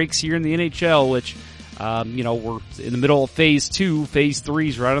anything that breaks here in the NHL, which, we're in the middle of Phase 2, Phase 3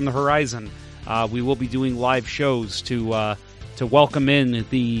 is right on the horizon, we will be doing live shows to welcome in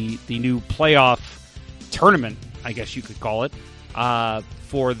the new playoff tournament, I guess you could call it,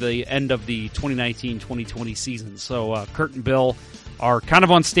 for the end of the 2019-2020 season. So Kurt and Bill are kind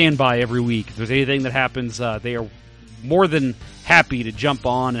of on standby every week. If there's anything that happens, they are more than happy to jump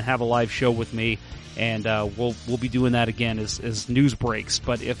on and have a live show with me, and we'll be doing that again as news breaks.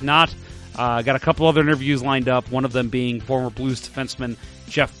 But if not, I got a couple other interviews lined up, one of them being former Blues defenseman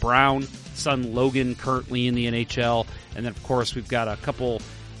Jeff Brown, son Logan, currently in the NHL, and then, of course, we've got a couple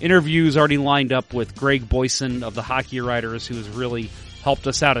interviews already lined up with Greg Boyson of the Hockey Writers, who has really helped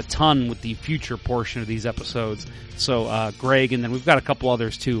us out a ton with the future portion of these episodes. So Greg, and then we've got a couple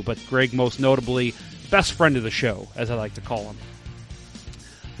others too, but Greg most notably, best friend of the show, as I like to call him.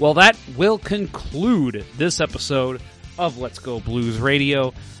 Well, that will conclude this episode of Let's Go Blues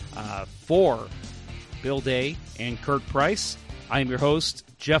Radio. For Bill Day and Kirk Price, I am your host,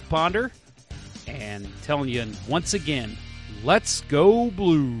 Jeff Ponder, and telling you once again, let's go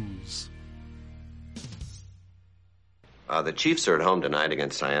Blues. The Chiefs are at home tonight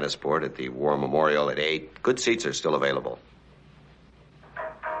against Sport at the War Memorial at 8. Good seats are still available.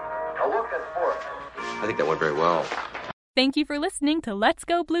 A look at sports. I think that went very well. Thank you for listening to Let's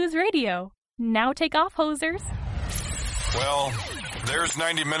Go Blues Radio. Now take off, hosers. Well, there's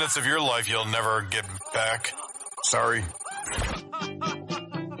 90 minutes of your life you'll never get back. Sorry.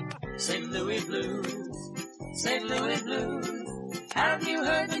 St. Louis Blues, St. Louis Blues. Have you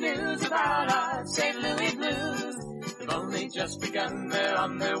heard the news about our St. Louis Blues? They've only just begun, they're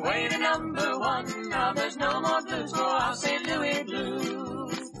on their way to #1. Now there's no more blues for our St. Louis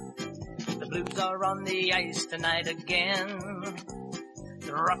Blues. The Blues are on the ice tonight again.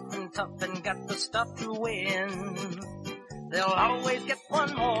 They're rough and tough and got the stuff to win. They'll always get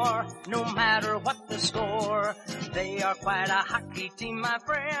one more, no matter what the score. They are quite a hockey team, my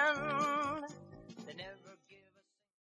friend.